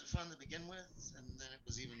it wasn't fun to begin with, and then it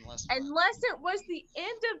was even less fun. Unless it was the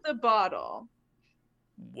end of the bottle.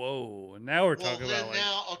 Whoa! Now we're Well, talking then about like,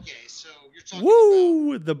 now, okay, so you're talking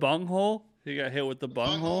woo, the bunghole. He got hit with the about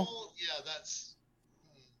bunghole. Yeah, that's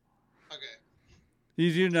okay.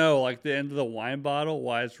 You do know, like the end of the wine bottle,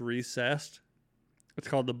 why it's recessed? It's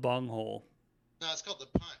called the bunghole. No, it's called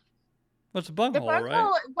the punt. What's a The bunghole,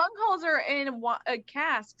 right? bungholes are in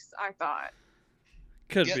casks, I thought.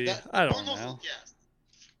 Could Yeah, be. that- I don't bungholes- know.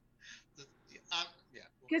 Yeah. Yeah.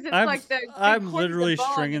 Because it's I'm, like the I'm cork of the literally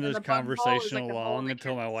bung, stringing and then this the bunghole is conversation like a hole along in the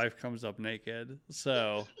until my cask. wife comes up naked.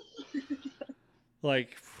 So,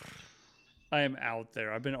 like, I am out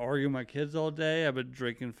there. I've been arguing with my kids all day. I've been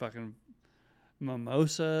drinking fucking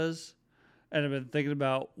mimosas. And I've been thinking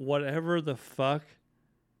about whatever the fuck.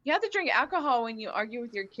 You have to drink alcohol when you argue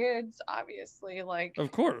with your kids, obviously. Like,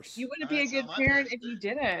 Of course. you wouldn't Oh, be a that's how good my parent parents if you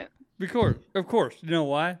did. didn't. Of course. You know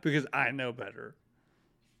why? Because I know better.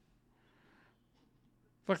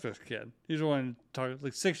 Fuck this kid. He's the one talking,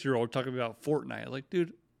 like 6-year-old talking about Fortnite. Like,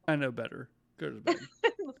 dude, I know better. Go to bed.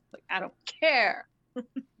 Like, I don't care.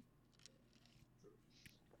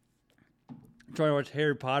 Trying to watch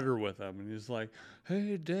Harry Potter with him, and he's like,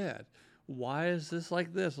 "Hey, Dad, why is this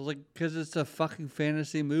like this?" I was like, "Because it's a fucking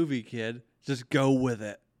fantasy movie, kid. Just go with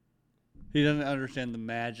it. He doesn't understand the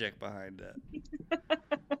magic behind it.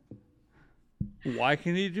 Why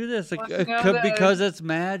can he do this? Like, because it's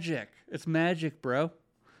magic. It's magic, bro.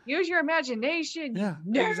 Use your imagination, Yeah,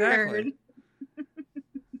 you nerd. exactly.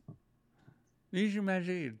 Use your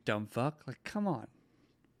magic, you dumb fuck. Like, come on.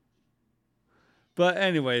 But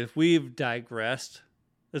anyways, we've digressed.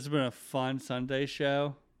 This has been a fun Sunday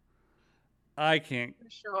show. I can't.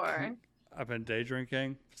 Sure. I've been day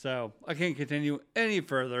drinking, so I can't continue any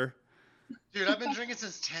further. Dude, I've been drinking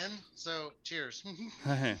since 10, so cheers.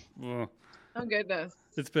 Well, Oh goodness.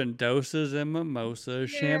 it's been doses and mimosas,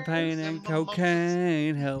 Cheers. champagne and And mimosas.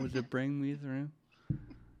 cocaine helps to bring me through.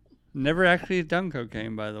 Never actually done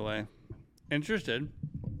cocaine, by the way. Interested?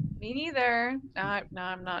 Me neither. No,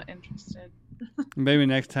 I'm not interested. Maybe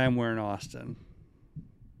next time we're in Austin.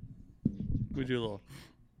 We do a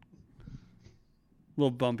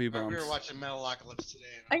little bumpy We bumps. were watching Metalocalypse today.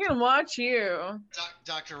 I And can watch you.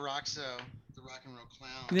 Dr. Roxo, the rock and roll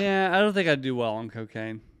clown. Yeah, I don't think I'd do well on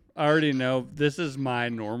cocaine. I already know this is my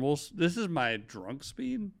this is my drunk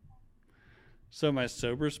speed. So my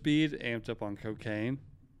sober speed amped up on cocaine,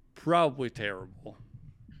 probably terrible.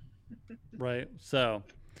 Right? So,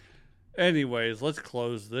 anyways, let's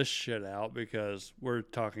close this shit out because we're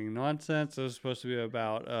talking nonsense. It was supposed to be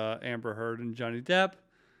about Amber Heard and Johnny Depp.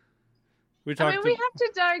 We I talked. mean, we have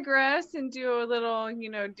to digress and do a little,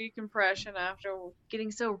 decompression after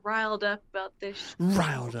getting so riled up about this.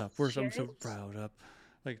 riled up. I'm so shit. riled up.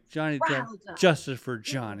 Like Johnny Riled Depp, up. justice for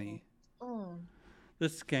Johnny. Mm.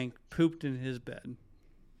 This skank pooped in his bed.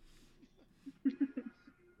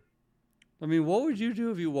 I mean, what would you do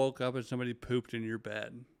if you woke up and somebody pooped in your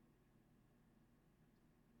bed?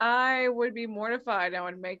 I would be mortified. I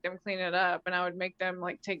would make them clean it up, and I would make them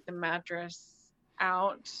take the mattress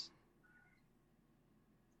out.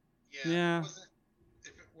 Yeah. If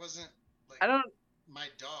it wasn't like I don't. my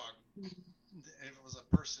dog, if it was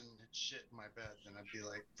a person that shit in my bed, then I'd be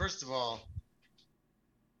like, first of all,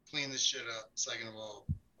 clean this shit up. Second of all,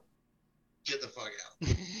 get the fuck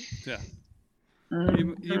out. Yeah.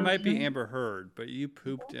 Mm-hmm. You might be Amber Heard, but you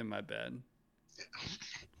pooped in my bed.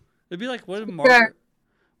 It'd be like, what if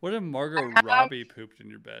Margot Robbie pooped in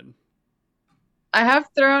your bed? I have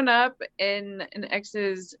thrown up in an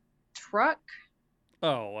ex's truck.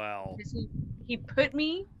 Oh, wow. He put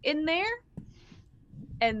me in there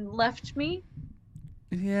and left me,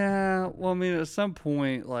 Yeah, well, I mean, at some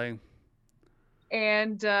point,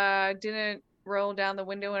 and didn't roll down the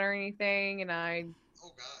window or anything, and I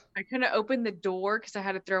Oh god. couldn't open the door because I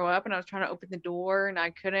had to throw up, and I was trying to open the door and I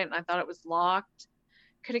couldn't, and I thought it was locked.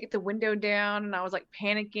 Couldn't get the window down, and I was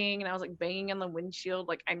panicking, and I was banging on the windshield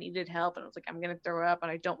I needed help, and I was I'm gonna throw up and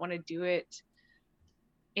I don't want to do it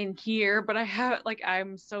in here, but I have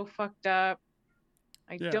I'm so fucked up.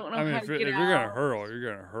 I don't know how if to get you're out. gonna hurl, you're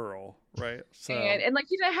gonna hurl, right? So, And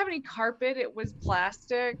he didn't have any carpet, it was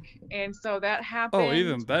plastic, and so that happened. oh,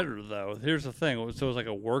 even better though. Here's the thing. So it was like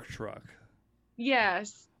a work truck.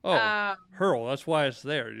 Yes. Oh, hurl. That's why it's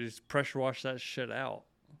there. You just pressure wash that shit out.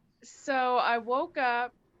 So I woke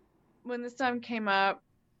up when the sun came up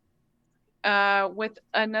with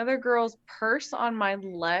another girl's purse on my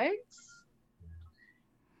legs.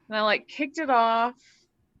 And I kicked it off,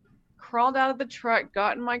 crawled out of the truck,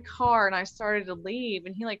 got in my car, and I started to leave.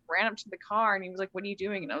 And he ran up to the car and he was like, "What are you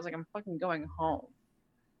doing?" And I was like, "I'm fucking going home."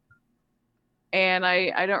 And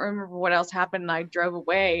I don't remember what else happened. And I drove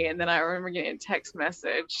away. And then I remember getting a text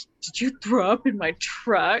message. "Did you throw up in my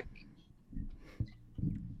truck?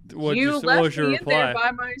 What What was left your me in there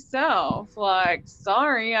reply? by myself.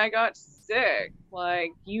 Sorry, I got sick.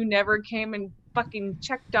 You never came and fucking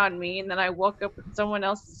checked on me." And then I woke up with someone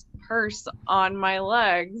else's purse on my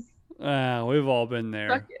legs. We've all been there.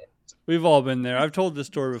 Fuck it. We've all been there. I've told this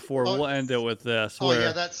story before. Oh, We'll end it with this. Oh where,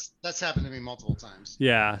 yeah, that's happened to me multiple times.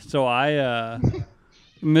 Yeah. So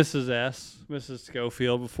Mrs.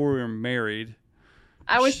 Schofield, before we were married.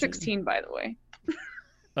 I was Shit. 16, by the way.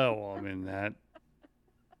 Oh, well, I mean that.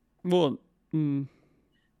 We'll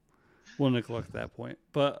neglect that point.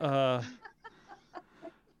 But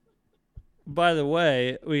by the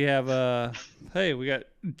way, we have hey, we got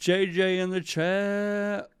JJ in the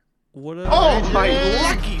chat. What up? Oh, JJ? my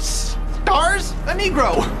lucky stars! A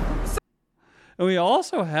Negro! And we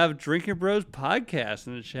also have Drinking Bros podcast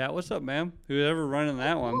in the chat. What's up, man? Whoever running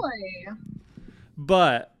that one. Boy.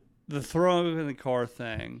 But the throwing in the car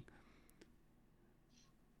thing.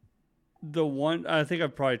 The one, I think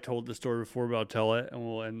I've probably told the story before, but I'll tell it and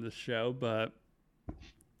we'll end the show. But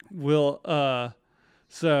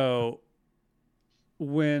so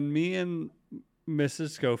when me and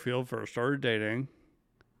Mrs. Schofield first started dating,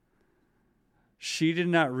 she did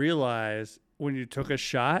not realize when you took a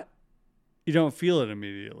shot, you don't feel it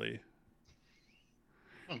immediately.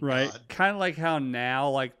 Oh, Right? God. Kind of like how now,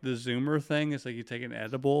 like the Zoomer thing, it's like you take an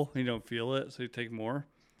edible and you don't feel it, so you take more.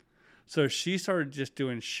 So she started just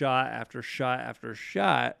doing shot after shot after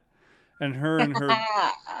shot, and her and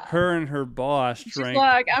her boss She's drank.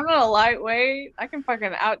 like, I'm not a lightweight. I can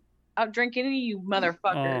fucking out drink any of you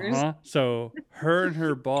motherfuckers. Uh-huh. So her and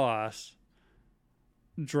her boss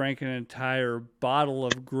drank an entire bottle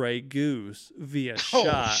of Grey Goose via Oh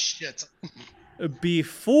shot shit!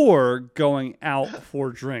 before going out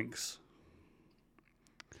for drinks.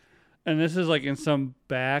 And this is like in some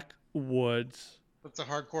backwoods, That's a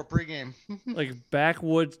hardcore pregame. like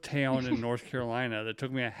backwoods town in North Carolina that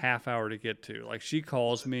took me a half hour to get to. Like she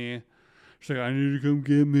calls me, she's like, "I need to come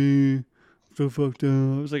get me. I'm so fucked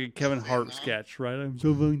up." It was like a Kevin Hart Vietnam? sketch, right? I'm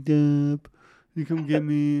so fucked up. You come get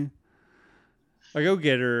me. I go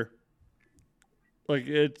get her. Like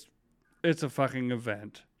it's a fucking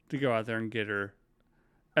event to go out there and get her.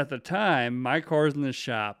 At the time, my car's in the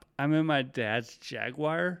shop. I'm in my dad's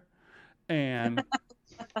Jaguar, and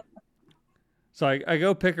so I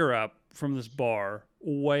go pick her up from this bar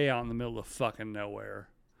way out in the middle of fucking nowhere,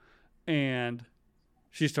 and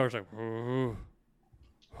she starts like, "Oh,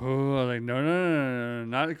 oh," I'm like, no,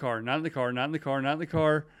 not in the car, not in the car, not in the car, not in the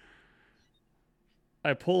car.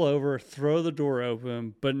 I pull over, throw the door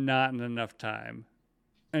open, but not in enough time.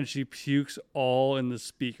 And she pukes all in the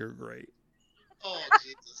speaker grate. Oh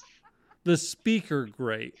Jesus! The speaker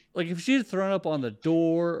grate. Like if she had thrown up on the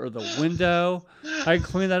door or the window, I'd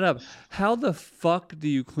clean that up. How the fuck do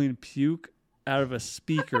you clean puke out of a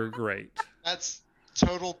speaker grate? That's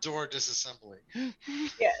total door disassembly.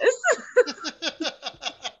 Yes.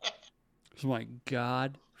 So I'm like,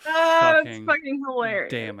 God That's fucking fucking hilarious.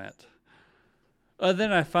 damn it.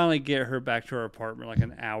 Then I finally get her back to her apartment like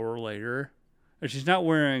an hour later. And she's not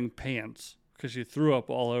wearing pants because she threw up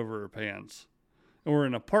all over her pants. And we're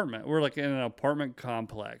in an apartment. We're like in an apartment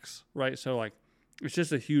complex, right? So like it's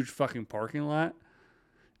just a huge fucking parking lot.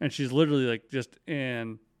 And she's literally like just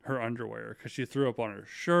in her underwear because she threw up on her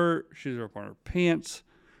shirt. She threw up on her pants.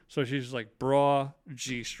 So she's like bra,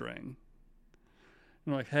 G-string.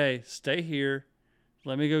 I'm like, hey, stay here.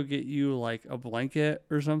 Let me go get you like a blanket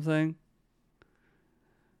or something.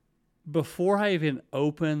 Before I even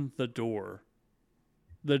open the door,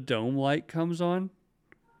 the dome light comes on.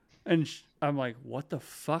 And I'm like, what the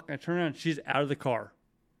fuck? I turn around. She's out of the car.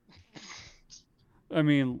 I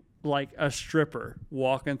mean, like a stripper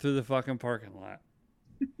walking through the fucking parking lot.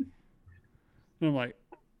 And I'm like,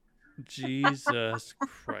 Jesus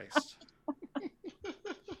Christ.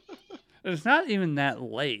 And it's not even that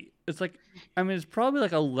late. It's like, I mean, it's probably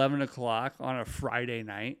like 11 o'clock on a Friday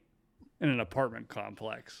night in an apartment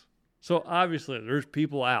complex. So obviously there's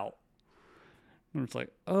people out. And it's like,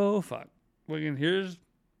 oh, fuck. Well, and here's,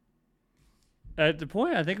 at the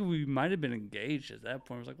point, I think we might have been engaged at that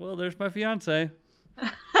point. I was like, well, there's my fiance.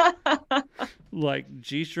 Like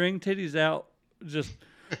G-string, titties out, just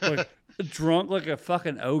like drunk like a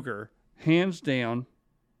fucking ogre, hands down.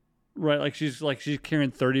 Right, like she's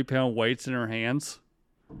carrying 30-pound weights in her hands,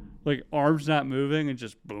 like arms not moving, and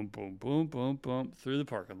just boom, boom, boom, boom, boom through the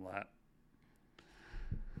parking lot.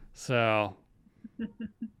 So,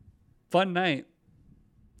 fun night.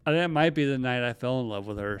 I think it might be the night I fell in love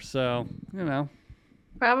with her. So, you know,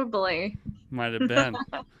 Probably. might have been,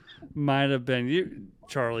 might have been. You,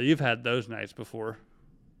 Charlie, you've had those nights before.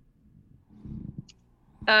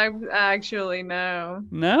 Actually, no.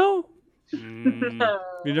 No.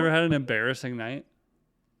 You never had an embarrassing night?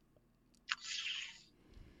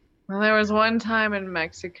 Well, there was one time in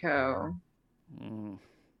Mexico. Mm.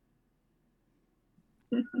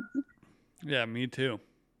 Yeah, me too.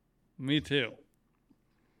 Me too.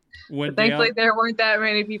 Went But thankfully, down. there weren't that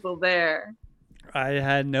many people there. I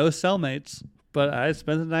had no cellmates, but I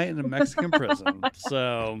spent the night in a Mexican prison.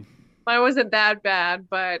 So, Mine wasn't that bad,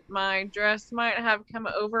 but my dress might have come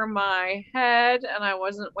over my head, and I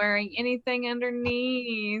wasn't wearing anything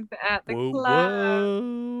underneath at the whoa, club.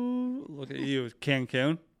 whoa. Look at you.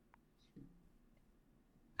 Cancun?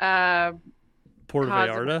 Puerto Cozumel.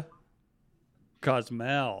 Vallarta?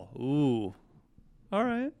 Cozumel. Ooh. All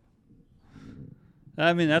right.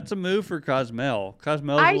 I mean, that's a move for Cozumel.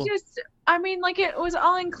 Cozumel. I mean, like, it was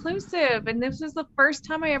all inclusive, and this was the first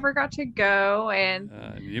time I ever got to go, and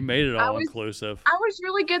You made it all inclusive. I was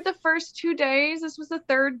really good the first 2 days. This was the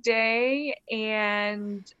third day,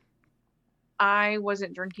 and I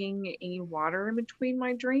wasn't drinking any water in between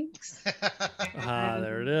my drinks.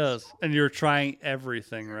 There it is. And you're trying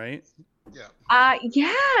everything, right? Yeah.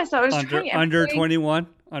 Yes, I was trying Under everything. 21?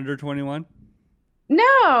 Under 21? No.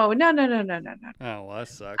 Oh, well, that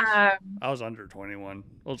sucks. Um, I was under 21.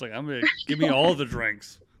 I was like, I'm gonna give me all the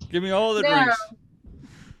drinks. Give me all the No. drinks.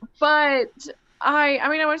 but I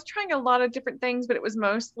mean, I was trying a lot of different things, but it was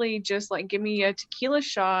mostly just like, give me a tequila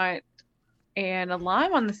shot and a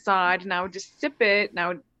lime on the side, and I would just sip it, and I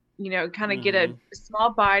would, kind of get a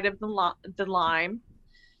small bite of the lime.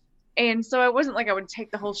 And so it wasn't like I would take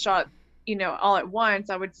the whole shot, all at once.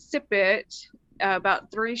 I would sip it, about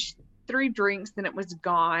three drinks, then it was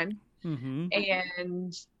gone. Mm-hmm.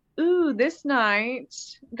 And ooh, this night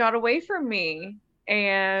got away from me,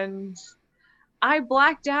 and I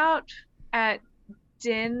blacked out at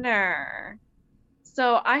dinner.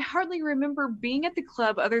 So I hardly remember being at the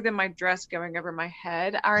club other than my dress going over my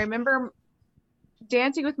head. I remember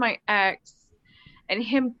dancing with my ex and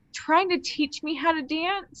him trying to teach me how to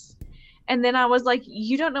dance. And then I was like,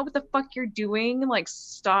 you don't know what the fuck you're doing. Like,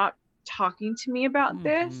 stop talking to me about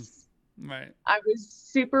this. Right. I was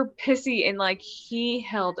super pissy, and like, he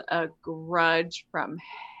held a grudge from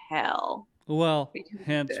hell. Well, because of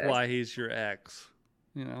hence this. why he's your ex.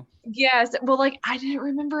 Yes. Well, like, I didn't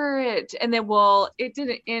remember it. And then, it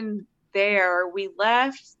didn't end there. We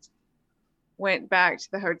left, went back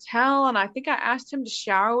to the hotel, and I think I asked him to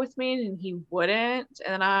shower with me, and he wouldn't.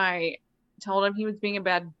 And then I told him he was being a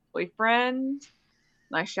bad boyfriend.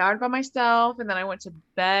 And I showered by myself, and then I went to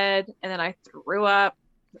bed, and then I threw up.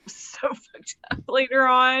 It was so fucked up later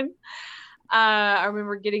on. I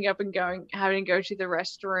remember getting up and having to go to the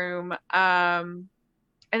restroom.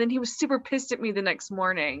 And then he was super pissed at me the next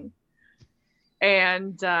morning.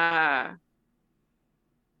 And I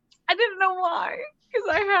didn't know why, because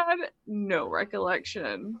I had no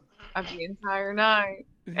recollection of the entire night.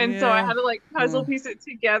 And so I had to like puzzle piece it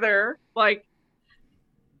together. Like,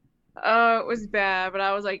 it was bad, but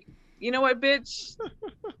I was like, you know what, bitch?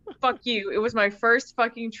 Fuck you. It was my first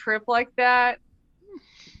fucking trip like that.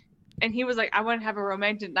 And he was like, I want to have a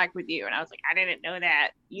romantic night with you. And I was like, I didn't know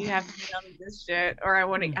that. You have to tell me this shit, or I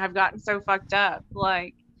wouldn't have gotten so fucked up.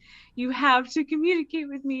 Like, you have to communicate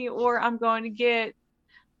with me, or I'm going to get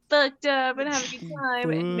fucked up and have a good time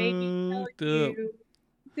and maybe tell you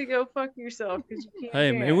to go fuck yourself because you can't.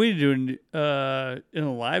 Hey, maybe we do in a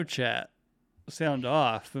live chat, sound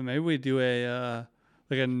off, but maybe we do a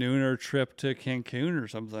like a nooner trip to Cancun or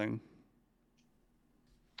something.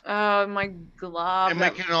 Oh my god! And we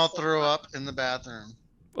can all throw up in the bathroom.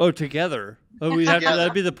 Oh, together. Oh, we have to,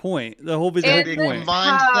 that'd be the point. The whole It'd be a point.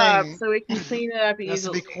 combined thing. So we can clean it up It has to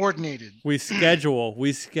easily. be coordinated. We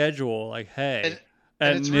schedule like, hey, And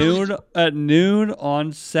at it's noon really- at noon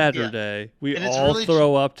on Saturday, we And it's all really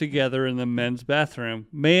throw up together in the men's bathroom.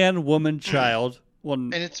 Man, woman, child. Well,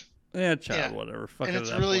 And it's child, yeah. whatever. Fuck and it it's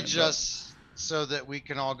at that really point, but- just so that we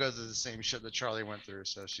can all go through the same shit that Charlie went through,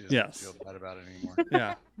 so she doesn't Yes. feel bad about it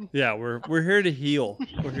anymore. yeah. We're here to heal.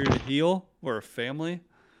 We're here to heal. We're a family.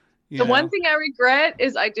 The one thing I regret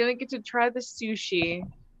is I didn't get to try the sushi.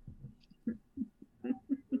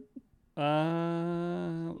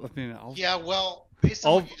 I mean, Yeah, well, based on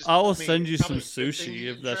I'll what you just I'll told me, send you some probably a good thing sushi you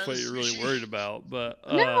if didn't that's try what the you're really sushi. worried about. But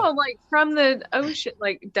No, like from the ocean,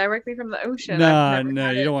 like directly from the ocean. nah, I've never no,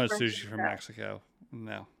 had you it don't want fresh sushi like from that. Mexico.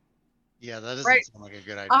 No. Yeah, that doesn't Right. sound like a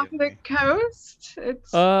good idea. Off to the me. coast.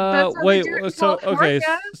 It's that's how Wait. they do it in So okay,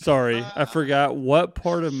 California. sorry, I forgot. What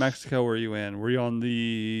part of Mexico were you in? Were you on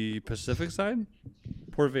the Pacific side,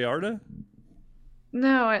 Puerto Vallarta?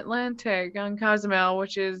 No, Atlantic on Cozumel,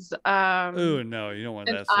 which is Oh no, you don't want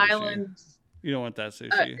an that sushi. island. You don't want that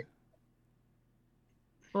sushi.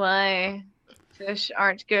 Why? Fish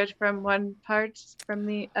aren't good from one part from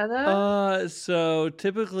the other. So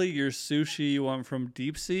typically your sushi you want from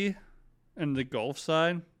deep sea and the Gulf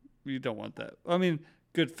side. You don't want that. I mean,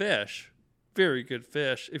 good fish, very good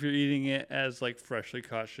fish. If you're eating it as like freshly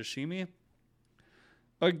caught sashimi.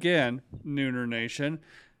 Again, Nooner Nation.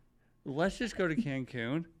 Let's just go to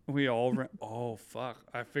Cancun. We all oh fuck!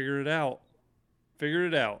 I figured it out.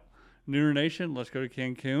 Nooner Nation. Let's go to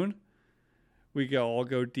Cancun. We all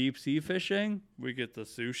go deep sea fishing. We get the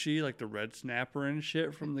sushi, like the red snapper and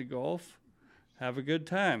shit from the Gulf. Have a good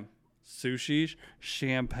time. Sushi,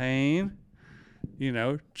 champagne. You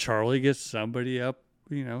know, Charlie gets somebody up.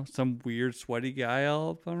 You know, some weird sweaty guy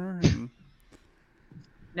all up on her. And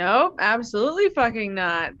Nope, absolutely fucking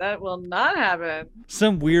not. That will not happen.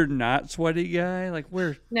 some weird not sweaty guy. Like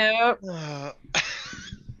where Nope.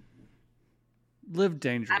 live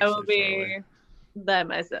dangerously. I will be Charlie. by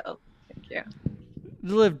myself. Thank you.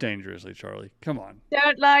 Live dangerously, Charlie. Come on.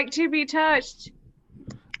 Don't like to be touched.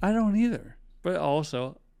 I don't either. But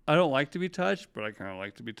also, I don't like to be touched, but I kind of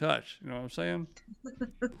like to be touched. You know what I'm saying?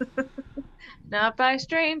 Not by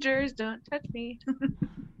strangers. Don't touch me.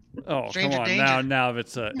 Oh, Stranger come on. danger. Now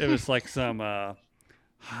if it was like some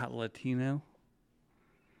hot Latino.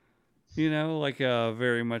 You know, like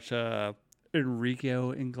very much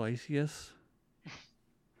Enrico Iglesias.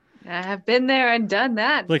 I have been there and done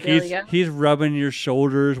that, Like Billy. he's rubbing your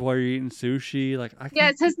shoulders while you're eating sushi. Like I can,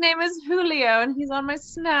 Yes, his name is Julio, and he's on my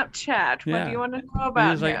Snapchat. What do you want to know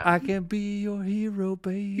about he's like, him? I can be your hero,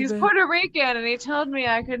 baby. He's Puerto Rican, and he told me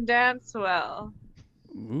I could dance well.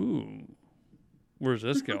 Ooh, where's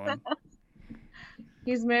this going?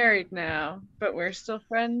 He's married now, but we're still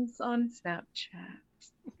friends on Snapchat.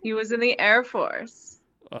 He was in the Air Force.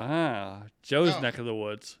 Joe's Oh. neck of the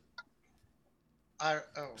woods. Oh.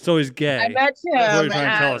 So he's gay. I met him That's what you're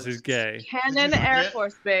trying to tell at us. He's gay. Cannon Did you Air forget-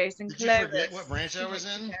 Force Base in Did you Clovis. forget what branch I was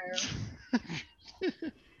in?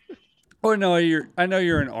 Oh no, I know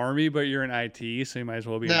you're in Army, but you're in IT, so you might as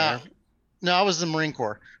well be in No, Air. no, I was in the Marine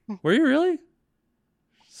Corps. Were you really?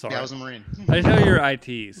 Sorry. Yeah, I was a Marine. I know you're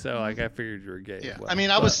IT, so like I figured you were gay. Yeah, as well, I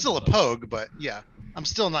mean, I was but- still a pogue, but yeah, I'm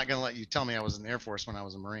still not gonna let you tell me I was in the Air Force when I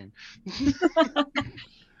was a Marine.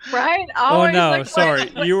 Right? Oh Always no, like, sorry.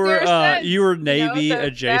 what you were Sarah said, you were you know, Navy that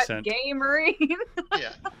adjacent. gay Marine.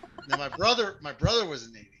 Yeah. Now my brother was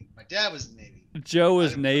in Navy. My dad was in Navy. Joe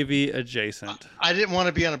was I- Navy adjacent. I didn't want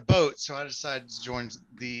to be on a boat, so I decided to join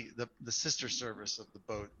the sister service of the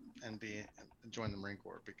boat and join the Marine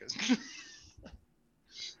Corps because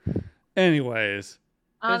Anyways,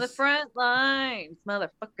 On the It's- front lines,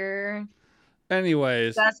 motherfucker.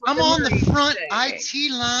 anyways, That's what I'm on the Marines front say.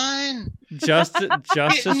 IT line, justice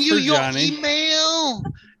getting you for your Johnny. email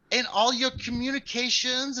and all your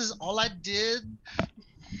communications is all I did.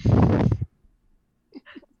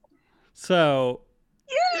 So,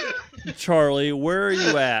 Charlie, where are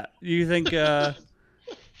you at? You think who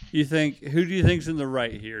do you think's in the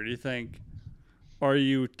right here? Do you think are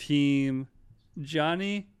you team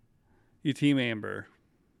Johnny? You team Amber?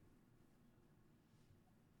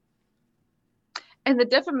 In the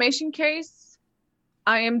defamation case,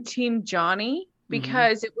 I am team Johnny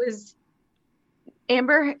because it was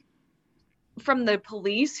Amber from the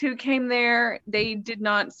police who came there. They did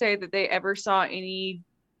not say that they ever saw any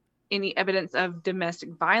evidence of domestic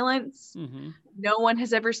violence. Mm-hmm. No one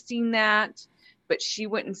has ever seen that, but she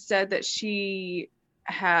went and said that she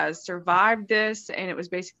has survived this and it was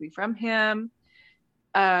basically from him.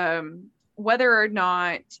 Whether or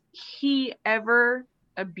not he ever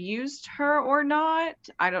abused her or not,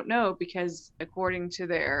 I don't know, because according to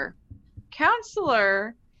their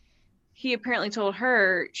counselor, he apparently told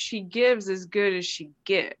her she gives as good as she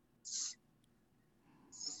gets.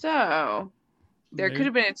 So there could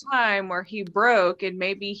have been a time where he broke and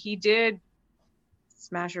maybe he did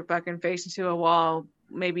smash her fucking face into a wall,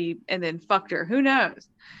 maybe, and then fucked her. Who knows?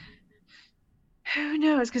 Who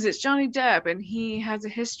knows? Because it's Johnny Depp and he has a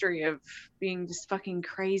history of being just fucking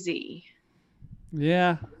crazy.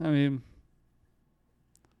 Yeah, I mean,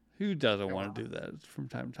 who doesn't want to do that from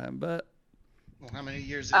time to time? But Well, how many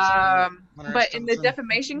years? But in the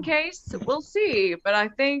defamation case, we'll see. But I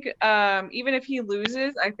think even if he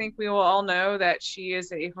loses, I think we will all know that she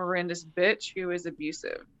is a horrendous bitch who is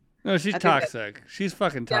abusive. no, she's I think that's toxic. She's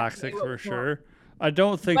fucking toxic definitely what for we want. sure. I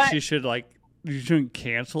don't think But- she should you shouldn't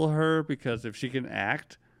cancel her because if she can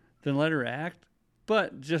act, then let her act.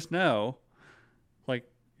 But just know, like,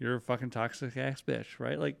 you're a fucking toxic ass bitch,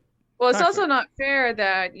 right? Like, Well, it's Toxic. also not fair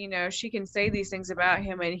that, she can say these things about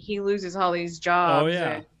him and he loses all these jobs. oh yeah,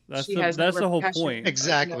 and that's she the has no whole repercussions. point.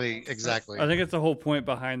 Exactly. Exactly. I think it's the whole point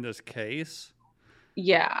behind this case.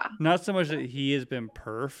 Yeah. Not so much that he has been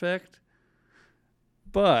perfect,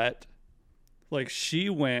 but like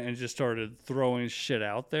she went and just started throwing shit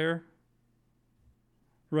out there,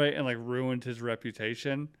 right, and like ruined his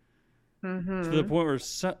reputation Mm-hmm. to the point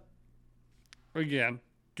where again,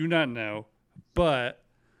 do not know, but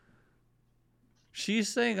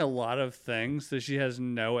she's saying a lot of things that she has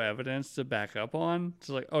no evidence to back up on. It's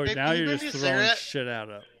like, oh, Babe, now can you you're bring just me a throwing cigarette? shit out.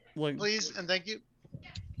 Like, Please and thank you.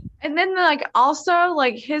 And then also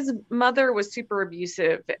his mother was super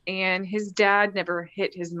abusive and his dad never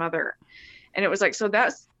hit his mother. And it was like, so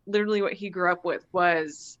that's literally what he grew up with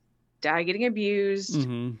was dad getting abused,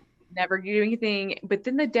 mhm. never doing anything. But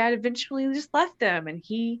then the dad eventually just left them and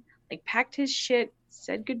he packed his shit,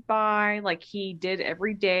 said goodbye like he did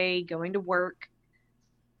every day going to work.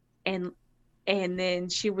 And then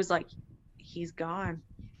she was like, he's gone.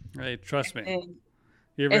 Hey, trust me. And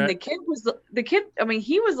You ever and had- the kid, I mean,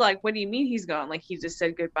 he was like, what do you mean he's gone? Like he just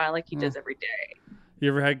said goodbye like he does every day. you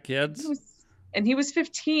ever had kids? He was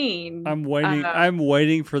 15. I'm waiting. I'm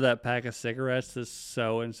waiting for that pack of cigarettes to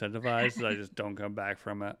so incentivize that I just don't come back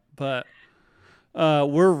from it. But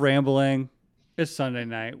we're rambling. It's Sunday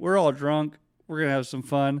night. We're all drunk. We're going to have some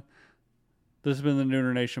fun. This has been the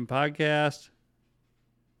Nooner Nation podcast.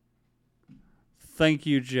 Thank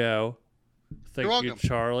you, Joe. Thank You're you, welcome.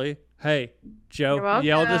 Charlie. Hey, Joe, You're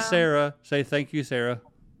yell to welcome. Sarah. Say thank you, Sarah.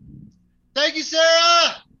 Thank you,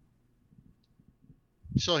 Sarah.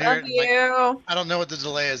 She'll hear Love it. you. I don't know what the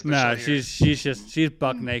delay is, but Nah, she'll hear she's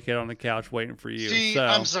buck naked on the couch waiting for you. it. So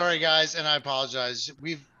I'm sorry, guys, and I apologize.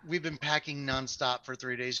 We've been packing nonstop for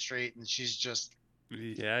 3 days straight, and she's just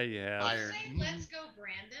yeah. tired. Let's go,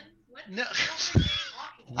 Brandon. What No.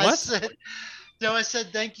 What? I said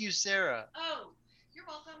thank you, Sarah. Oh, you're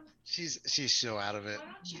welcome. She's so out of it. Why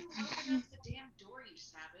don't you open up the damn door, you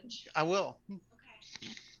savage? I will.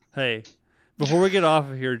 Okay. Hey, before we get off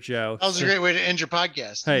of here, Joe. That was a great way to end your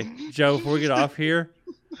podcast. Hey, Joe, before we get off here,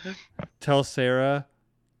 tell Sarah,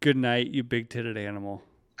 good night, you big-titted animal.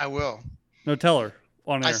 I will. No, tell her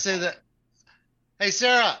on air. I say that. Hey,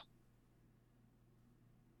 Sarah.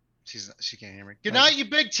 She can't hear me. Good night, you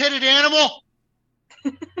big-titted animal.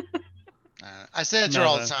 I say it to her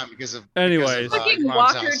all the time because of. Anyways. because of, Fucking Mom's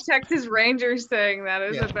Walker, house. Texas Rangers saying that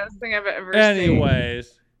is Yeah. the best thing I've ever seen.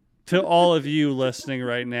 Anyways, to all of you listening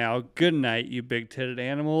right now, good night, you big-titted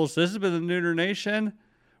animals. This has been the Nooner Nation.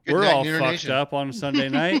 Good We're night, all Nooner fucked Nation. up on Sunday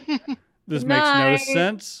night. This Good makes no night.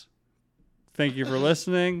 sense. Thank you for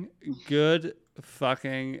listening. Good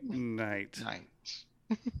fucking night. Night.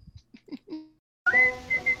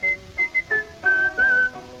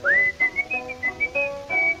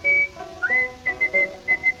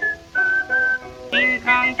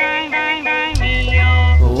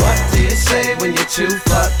 What do you say when you're too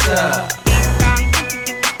fucked up?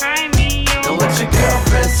 And what your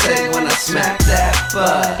girlfriend say when I smack that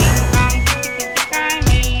butt?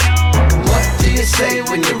 What do you say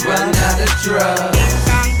when you run out of drugs?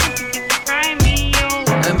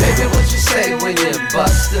 And baby, what you say when you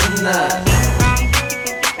bust a nut?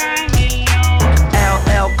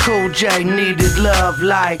 LL Cool J needed love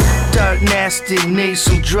like Dirt Nasty needs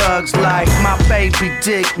some drugs like my baby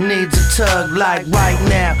dick needs a tug like right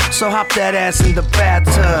now. So hop that ass in the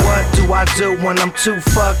bathtub. What do I do when I'm too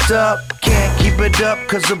fucked up? Can't keep it up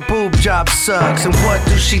cause a boob job sucks. And what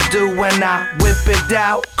do she do when I whip it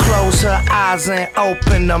out? Close her eyes and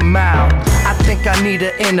open her mouth. I think I need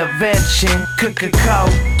an intervention.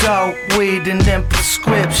 Coke, dope, weed, and then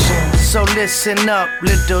prescriptions. So listen up,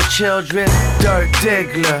 little children. Dirt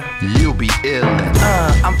Diggler, You be illin'.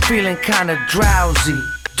 I'm feeling kinda drowsy.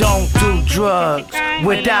 Don't do drugs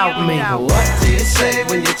without me. What do you say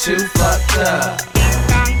when you're too fucked up?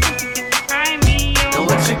 And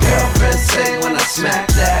what your girlfriend say when I smack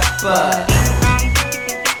that butt?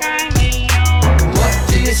 What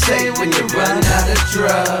do you say when you run out of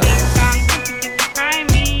drugs?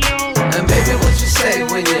 And baby, what you say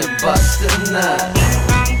when you bust a nut?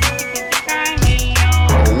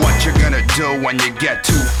 What you gonna do when you get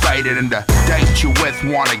too faded and the date you with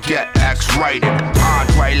wanna get X-rated?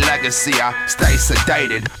 Andre Legacy, I stay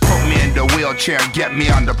sedated. Put me in the wheelchair and get me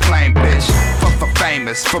on the plane, bitch. For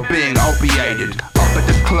famous for being opiated. Up at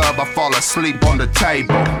the club, I fall asleep on the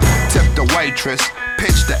table. Tip the waitress,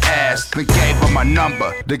 pitch the ass, then gave her my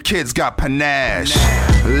number. The kids got panache,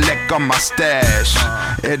 lick on my stash.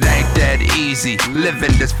 It ain't that easy,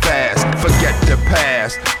 living this fast. Forget the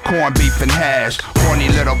past, corned beef and hash. Horny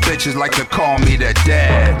little bitches like to call me their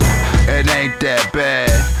dad. It ain't that bad.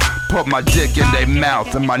 Put my dick in their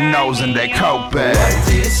mouth and my nose in their coat bag. What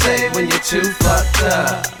do you say when you're too fucked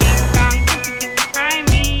up?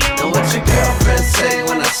 And what your girlfriend say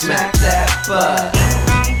when I smack that butt?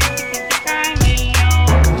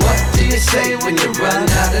 What do you say when you run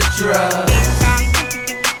out of drugs?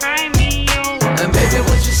 And baby,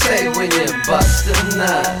 what you say when you bust a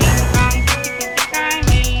nut?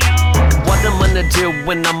 What I'm gonna do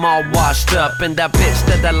when I'm all washed up and that bitch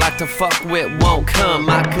that I like to fuck with won't come?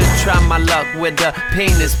 I could try my luck with a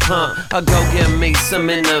penis pump or go give me some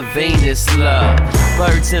intravenous love.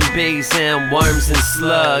 Birds and bees and worms and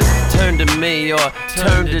slugs turn to me or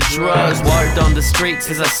turn to drugs. Word on the streets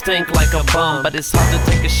is I stink like a bum, but it's hard to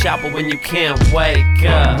take a shower when you can't wake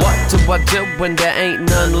up. What do I do when there ain't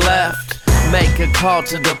none left? Make a call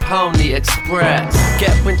to the Pony Express.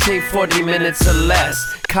 Get when cheap 40 minutes or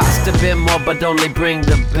less. Cost a bit more but only bring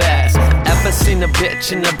the best. Ever seen a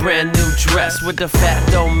bitch in a brand new dress with a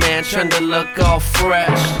fat old man trying to look all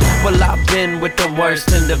fresh? Well, I've been with the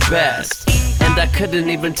worst and the best, and I couldn't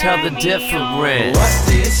even tell the difference. What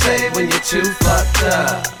do you say when you're too fucked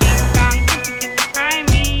up?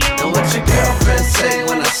 And what your girlfriend say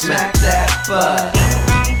when I smack that butt?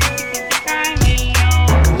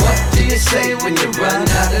 What do you say when you run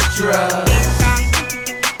out of drugs?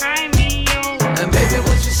 And baby,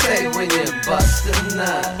 what you say when you bust a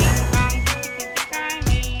nut?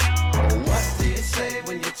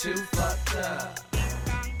 fucked up.